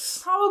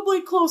 So probably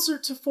closer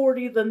to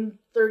 40 than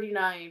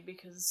 39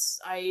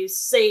 because I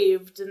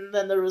saved and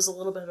then there was a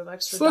little bit of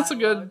extra So that's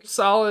dialogue. A good,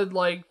 solid,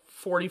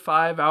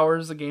 45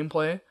 hours of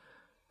gameplay.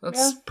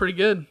 That's pretty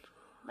good.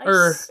 Nice.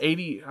 Or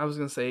 80, I was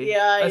going to say.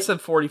 Yeah. I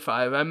said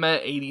 45. I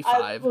meant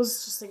 85. I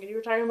was just thinking you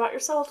were talking about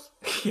yourself.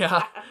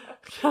 Yeah.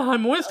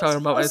 I'm always talking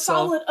about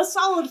myself. A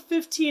solid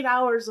 15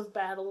 hours of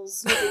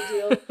battles. No big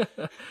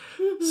deal.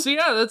 So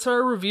yeah, that's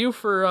our review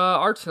for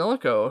Ars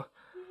Nihilco.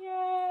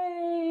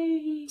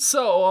 Yay!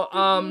 So,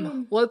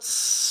 let's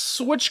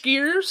switch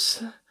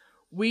gears.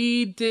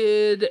 We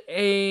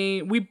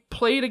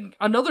played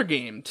another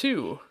game,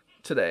 too,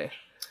 today.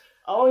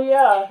 Oh,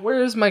 yeah.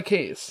 Where is my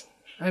case?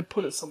 I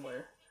put it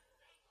somewhere.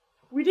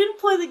 We didn't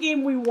play the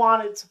game we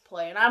wanted to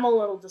play, and I'm a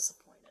little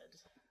disappointed.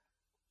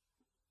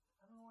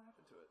 I don't know what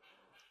happened to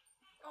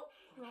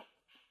it.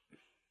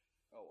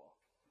 Oh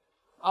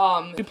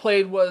well. We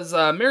played was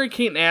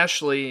Mary-Kate and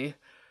Ashley,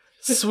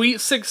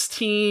 Sweet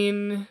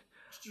 16...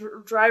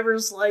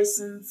 driver's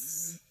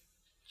license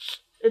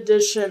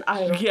edition.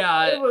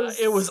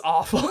 It was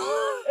awful.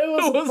 It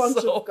was a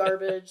bunch of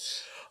garbage.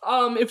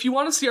 If you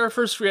want to see our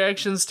first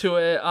reactions to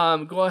it,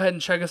 go ahead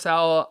and check us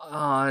out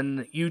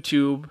on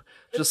YouTube.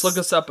 Just look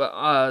us up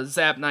at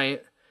Zap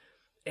Night,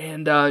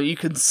 and you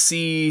can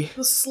see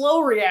the slow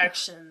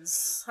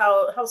reactions.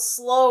 How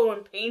slow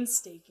and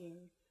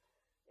painstaking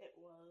it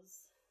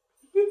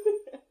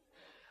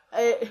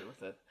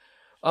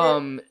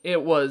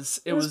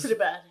was. It was pretty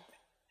bad.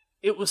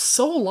 It was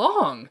so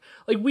long.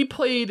 I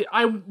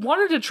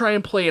wanted to try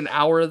and play an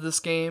hour of this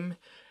game,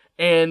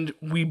 and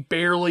we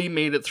barely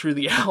made it through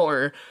the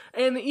hour.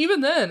 And even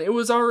then, it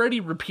was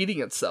already repeating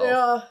itself.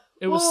 Yeah.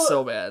 It was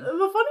so bad.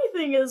 The funny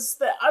thing is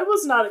that I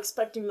was not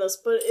expecting this,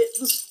 but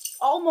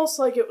almost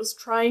like it was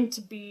trying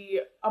to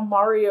be a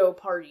Mario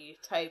Party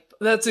type.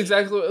 That's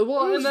exactly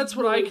well, and that's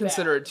what I really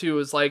consider bad. it too.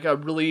 Is like a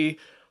really,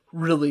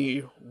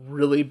 really,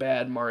 really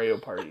bad Mario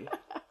Party.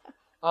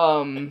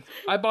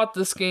 I bought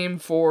this game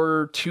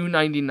for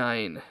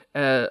 $2.99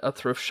 at a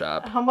thrift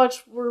shop. How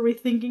much were we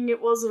thinking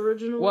it was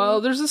originally? Well,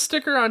 there's a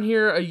sticker on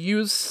here, a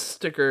used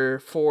sticker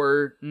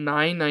for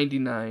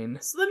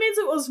 $9.99. So that means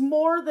it was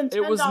more than $10.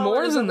 It was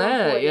more than at one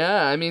that, point.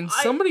 yeah. I mean,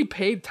 somebody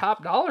paid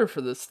top dollar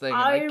for this thing,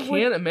 and I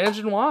can't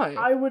imagine why.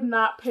 I would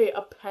not pay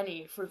a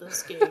penny for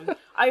this game.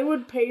 I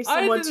would pay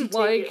someone to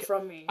take it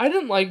from me. I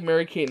didn't like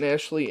Mary-Kate and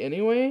Ashley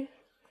anyway,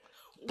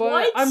 but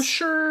What? I'm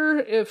sure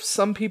if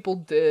some people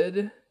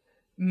did,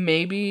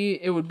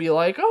 maybe it would be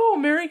like, oh,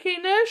 Mary-Kate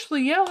and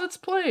Ashley, yeah, let's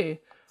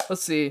play.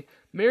 Let's see.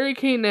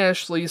 Mary-Kate and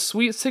Ashley,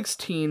 Sweet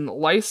 16,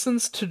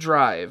 Licensed to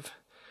Drive.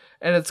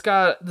 And it's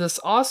got this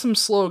awesome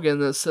slogan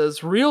that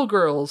says, real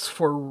girls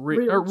for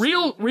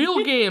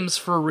real games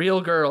for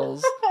real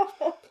girls.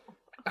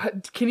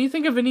 Can you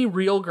think of any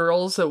real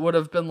girls that would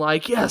have been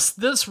like, yes,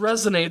 this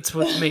resonates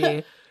with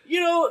me?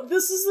 You know,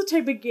 this is the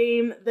type of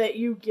game that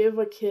you give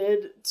a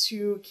kid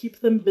to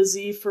keep them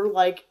busy for,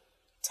 like,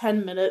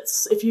 10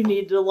 minutes if you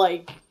need to,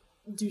 like,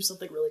 do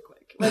something really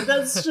quick. Like,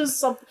 that's just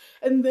something...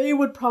 And they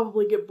would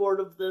probably get bored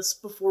of this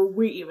before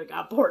we even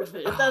got bored of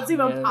it, if that's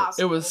even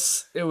possible. It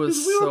was we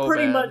were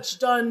pretty much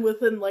done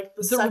within, like,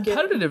 the second...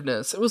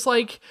 repetitiveness. It was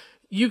like,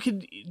 you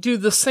could do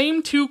the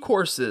same 2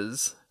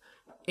 courses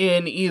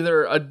in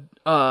either a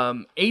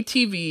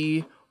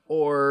ATV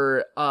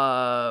or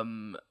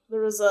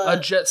there was a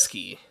jet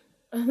ski.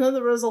 And then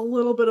there was a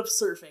little bit of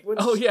surfing. Which...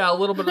 Oh, yeah, a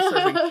little bit of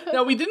surfing.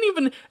 Now, we didn't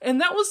even...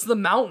 And that was the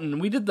mountain.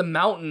 We did the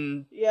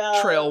mountain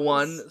trail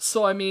one.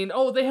 So, I mean...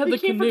 Oh, they had the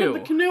canoe.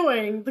 The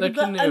canoeing. The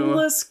canoe.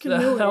 endless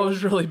canoeing. That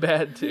was really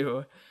bad,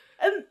 too.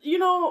 And, you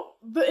know,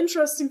 the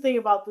interesting thing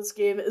about this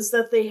game is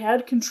that they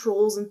had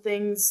controls and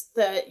things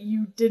that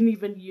you didn't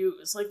even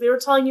use. Like, they were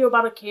telling you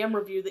about a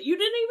camera view that you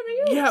didn't even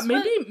use. Yeah,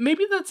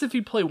 maybe that's if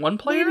you play one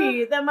player.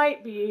 Maybe, that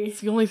might be.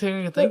 It's the only thing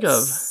I can think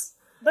of.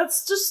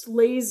 That's just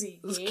lazy.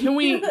 Can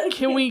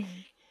we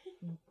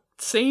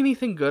say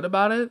anything good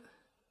about it?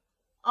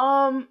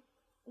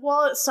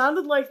 Well, it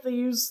sounded like they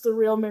used the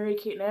real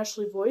Mary-Kate and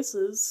Ashley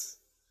voices.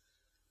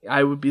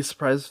 I would be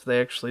surprised if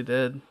they actually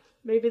did.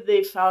 Maybe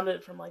they found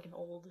it from, like, an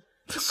old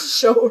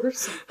show or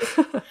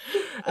something.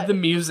 The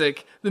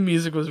music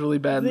was really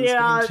bad in this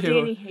game, too.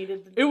 Danny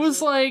hated the music. It was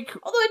like...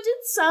 Although it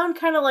did sound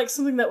kind of like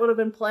something that would have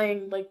been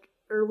playing, like,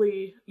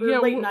 late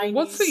 90s.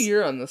 What's the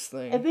year on this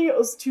thing? I think it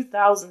was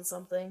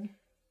 2000-something.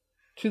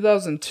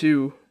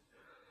 2002.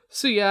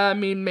 So yeah, I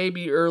mean,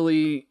 maybe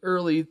early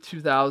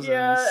 2000s.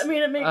 Yeah, I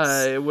mean, it makes...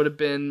 it would have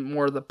been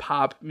more the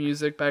pop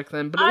music back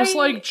then, but it was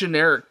like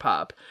generic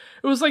pop.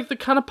 It was like the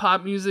kind of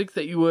pop music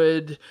that you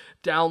would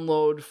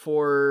download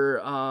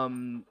for,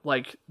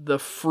 like, the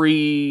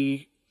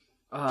free,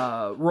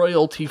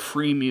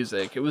 royalty-free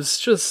music. It was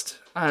just,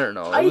 I don't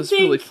know, it was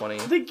really funny.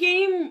 The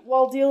game,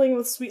 while dealing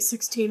with Sweet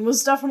 16,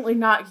 was definitely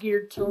not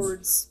geared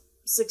towards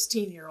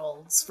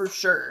 16-year-olds, for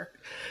sure.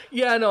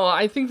 Yeah, no,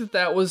 I think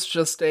that was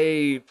just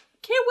a...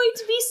 Can't wait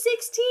to be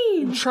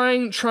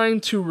 16! Trying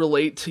to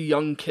relate to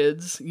young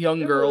kids,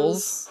 young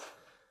girls.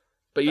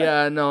 But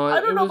yeah, no,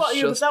 I don't know about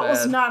you, but that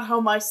was bad. not how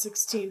my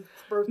 16th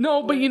birthday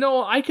No, but went. you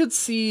know, I could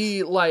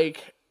see,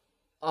 like,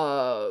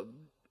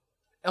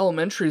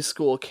 elementary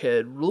school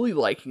kid really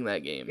liking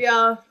that game.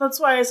 Yeah, that's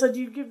why I said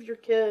you give your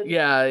kid...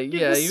 Yeah,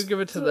 you give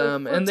it to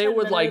them, and they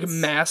would, like,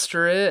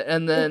 master it,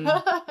 and then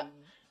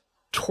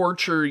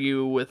torture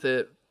you with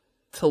it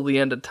till the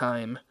end of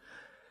time.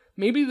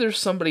 Maybe there's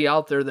somebody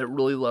out there that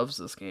really loves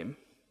this game.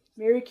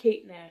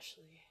 Mary-Kate and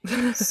Ashley.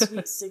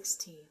 Sweet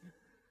 16.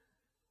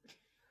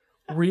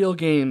 Real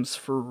games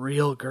for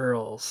real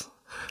girls.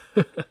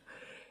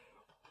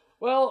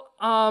 Well,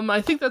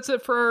 I think that's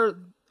it for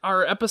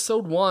our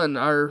episode 1,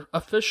 our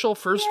official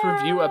first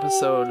review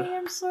episode.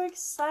 I'm so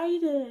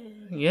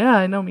excited. Yeah,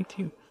 I know, me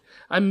too.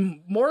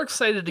 I'm more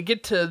excited to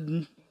get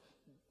to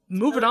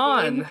moving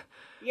on.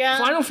 Yeah.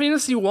 Final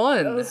Fantasy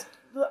 1.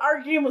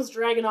 Our game was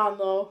dragging on,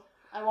 though.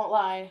 I won't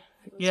lie.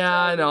 Yeah,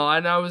 I know,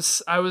 and I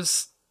was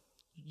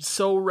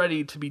so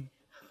ready to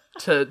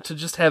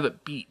just have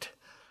it beat.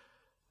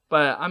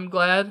 But I'm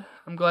glad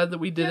that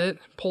we did it.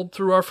 Pulled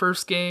through our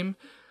first game.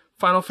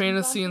 Final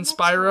Fantasy and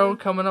Spyro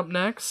coming up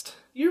next.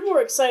 You're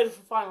more excited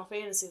for Final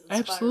Fantasy than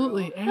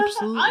Absolutely.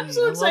 Spyro. I'm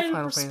so excited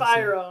for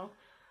Spyro.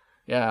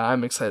 Yeah,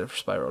 I'm excited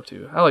for Spyro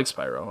too. I like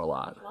Spyro a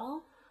lot.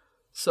 Well,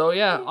 so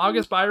yeah,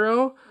 August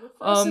Spyro. Look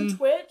for us on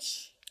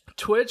Twitch.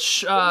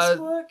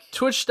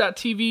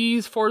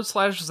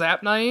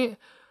 Twitch.tv/ZapNight.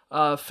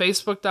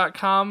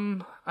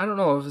 Facebook.com. I don't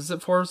know, is it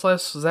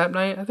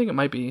 /ZapNight? I think it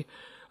might be.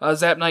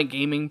 ZapNight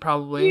Gaming,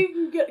 probably.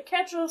 You can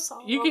catch us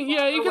on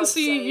you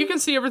can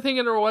see everything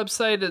at our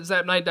website at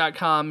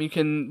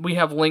zapnight.com. We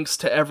have links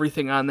to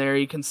everything on there.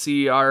 You can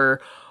see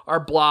our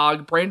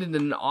blog. Brandon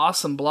did an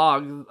awesome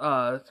blog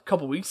a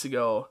couple weeks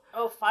ago.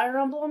 Oh, Fire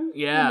Emblem?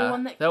 Yeah, the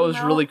one that was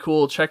out? really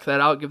cool. Check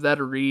that out. Give that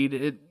a read.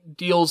 It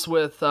deals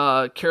with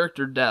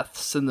character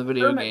deaths in the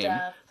video game.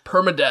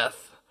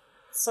 Permadeath.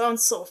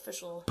 Sounds so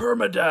official.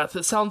 Permadeath.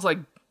 It sounds like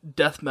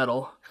death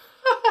metal.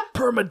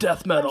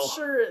 Permadeath metal.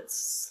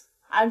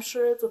 I'm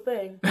sure it's a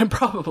thing. And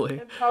probably.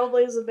 It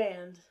probably is a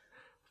band.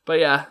 But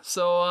yeah,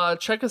 so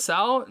check us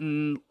out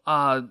and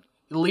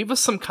leave us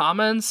some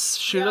comments,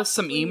 shoot us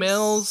some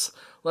emails,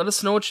 let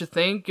us know what you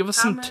think, give us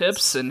some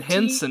tips and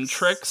hints and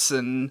tricks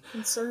and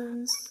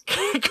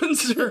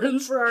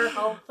concerns for our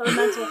health, our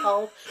mental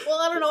health. Well,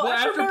 I don't know.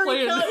 After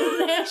playing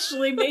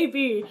internationally,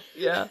 maybe.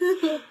 Yeah.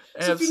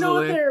 So if you know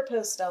a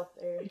therapist out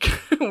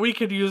there, we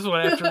could use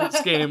one after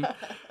this game.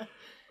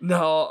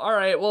 No, all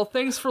right. Well,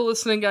 thanks for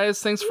listening,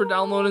 guys. Thanks for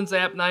downloading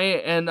Zap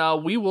Night,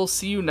 and we will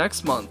see you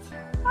next month.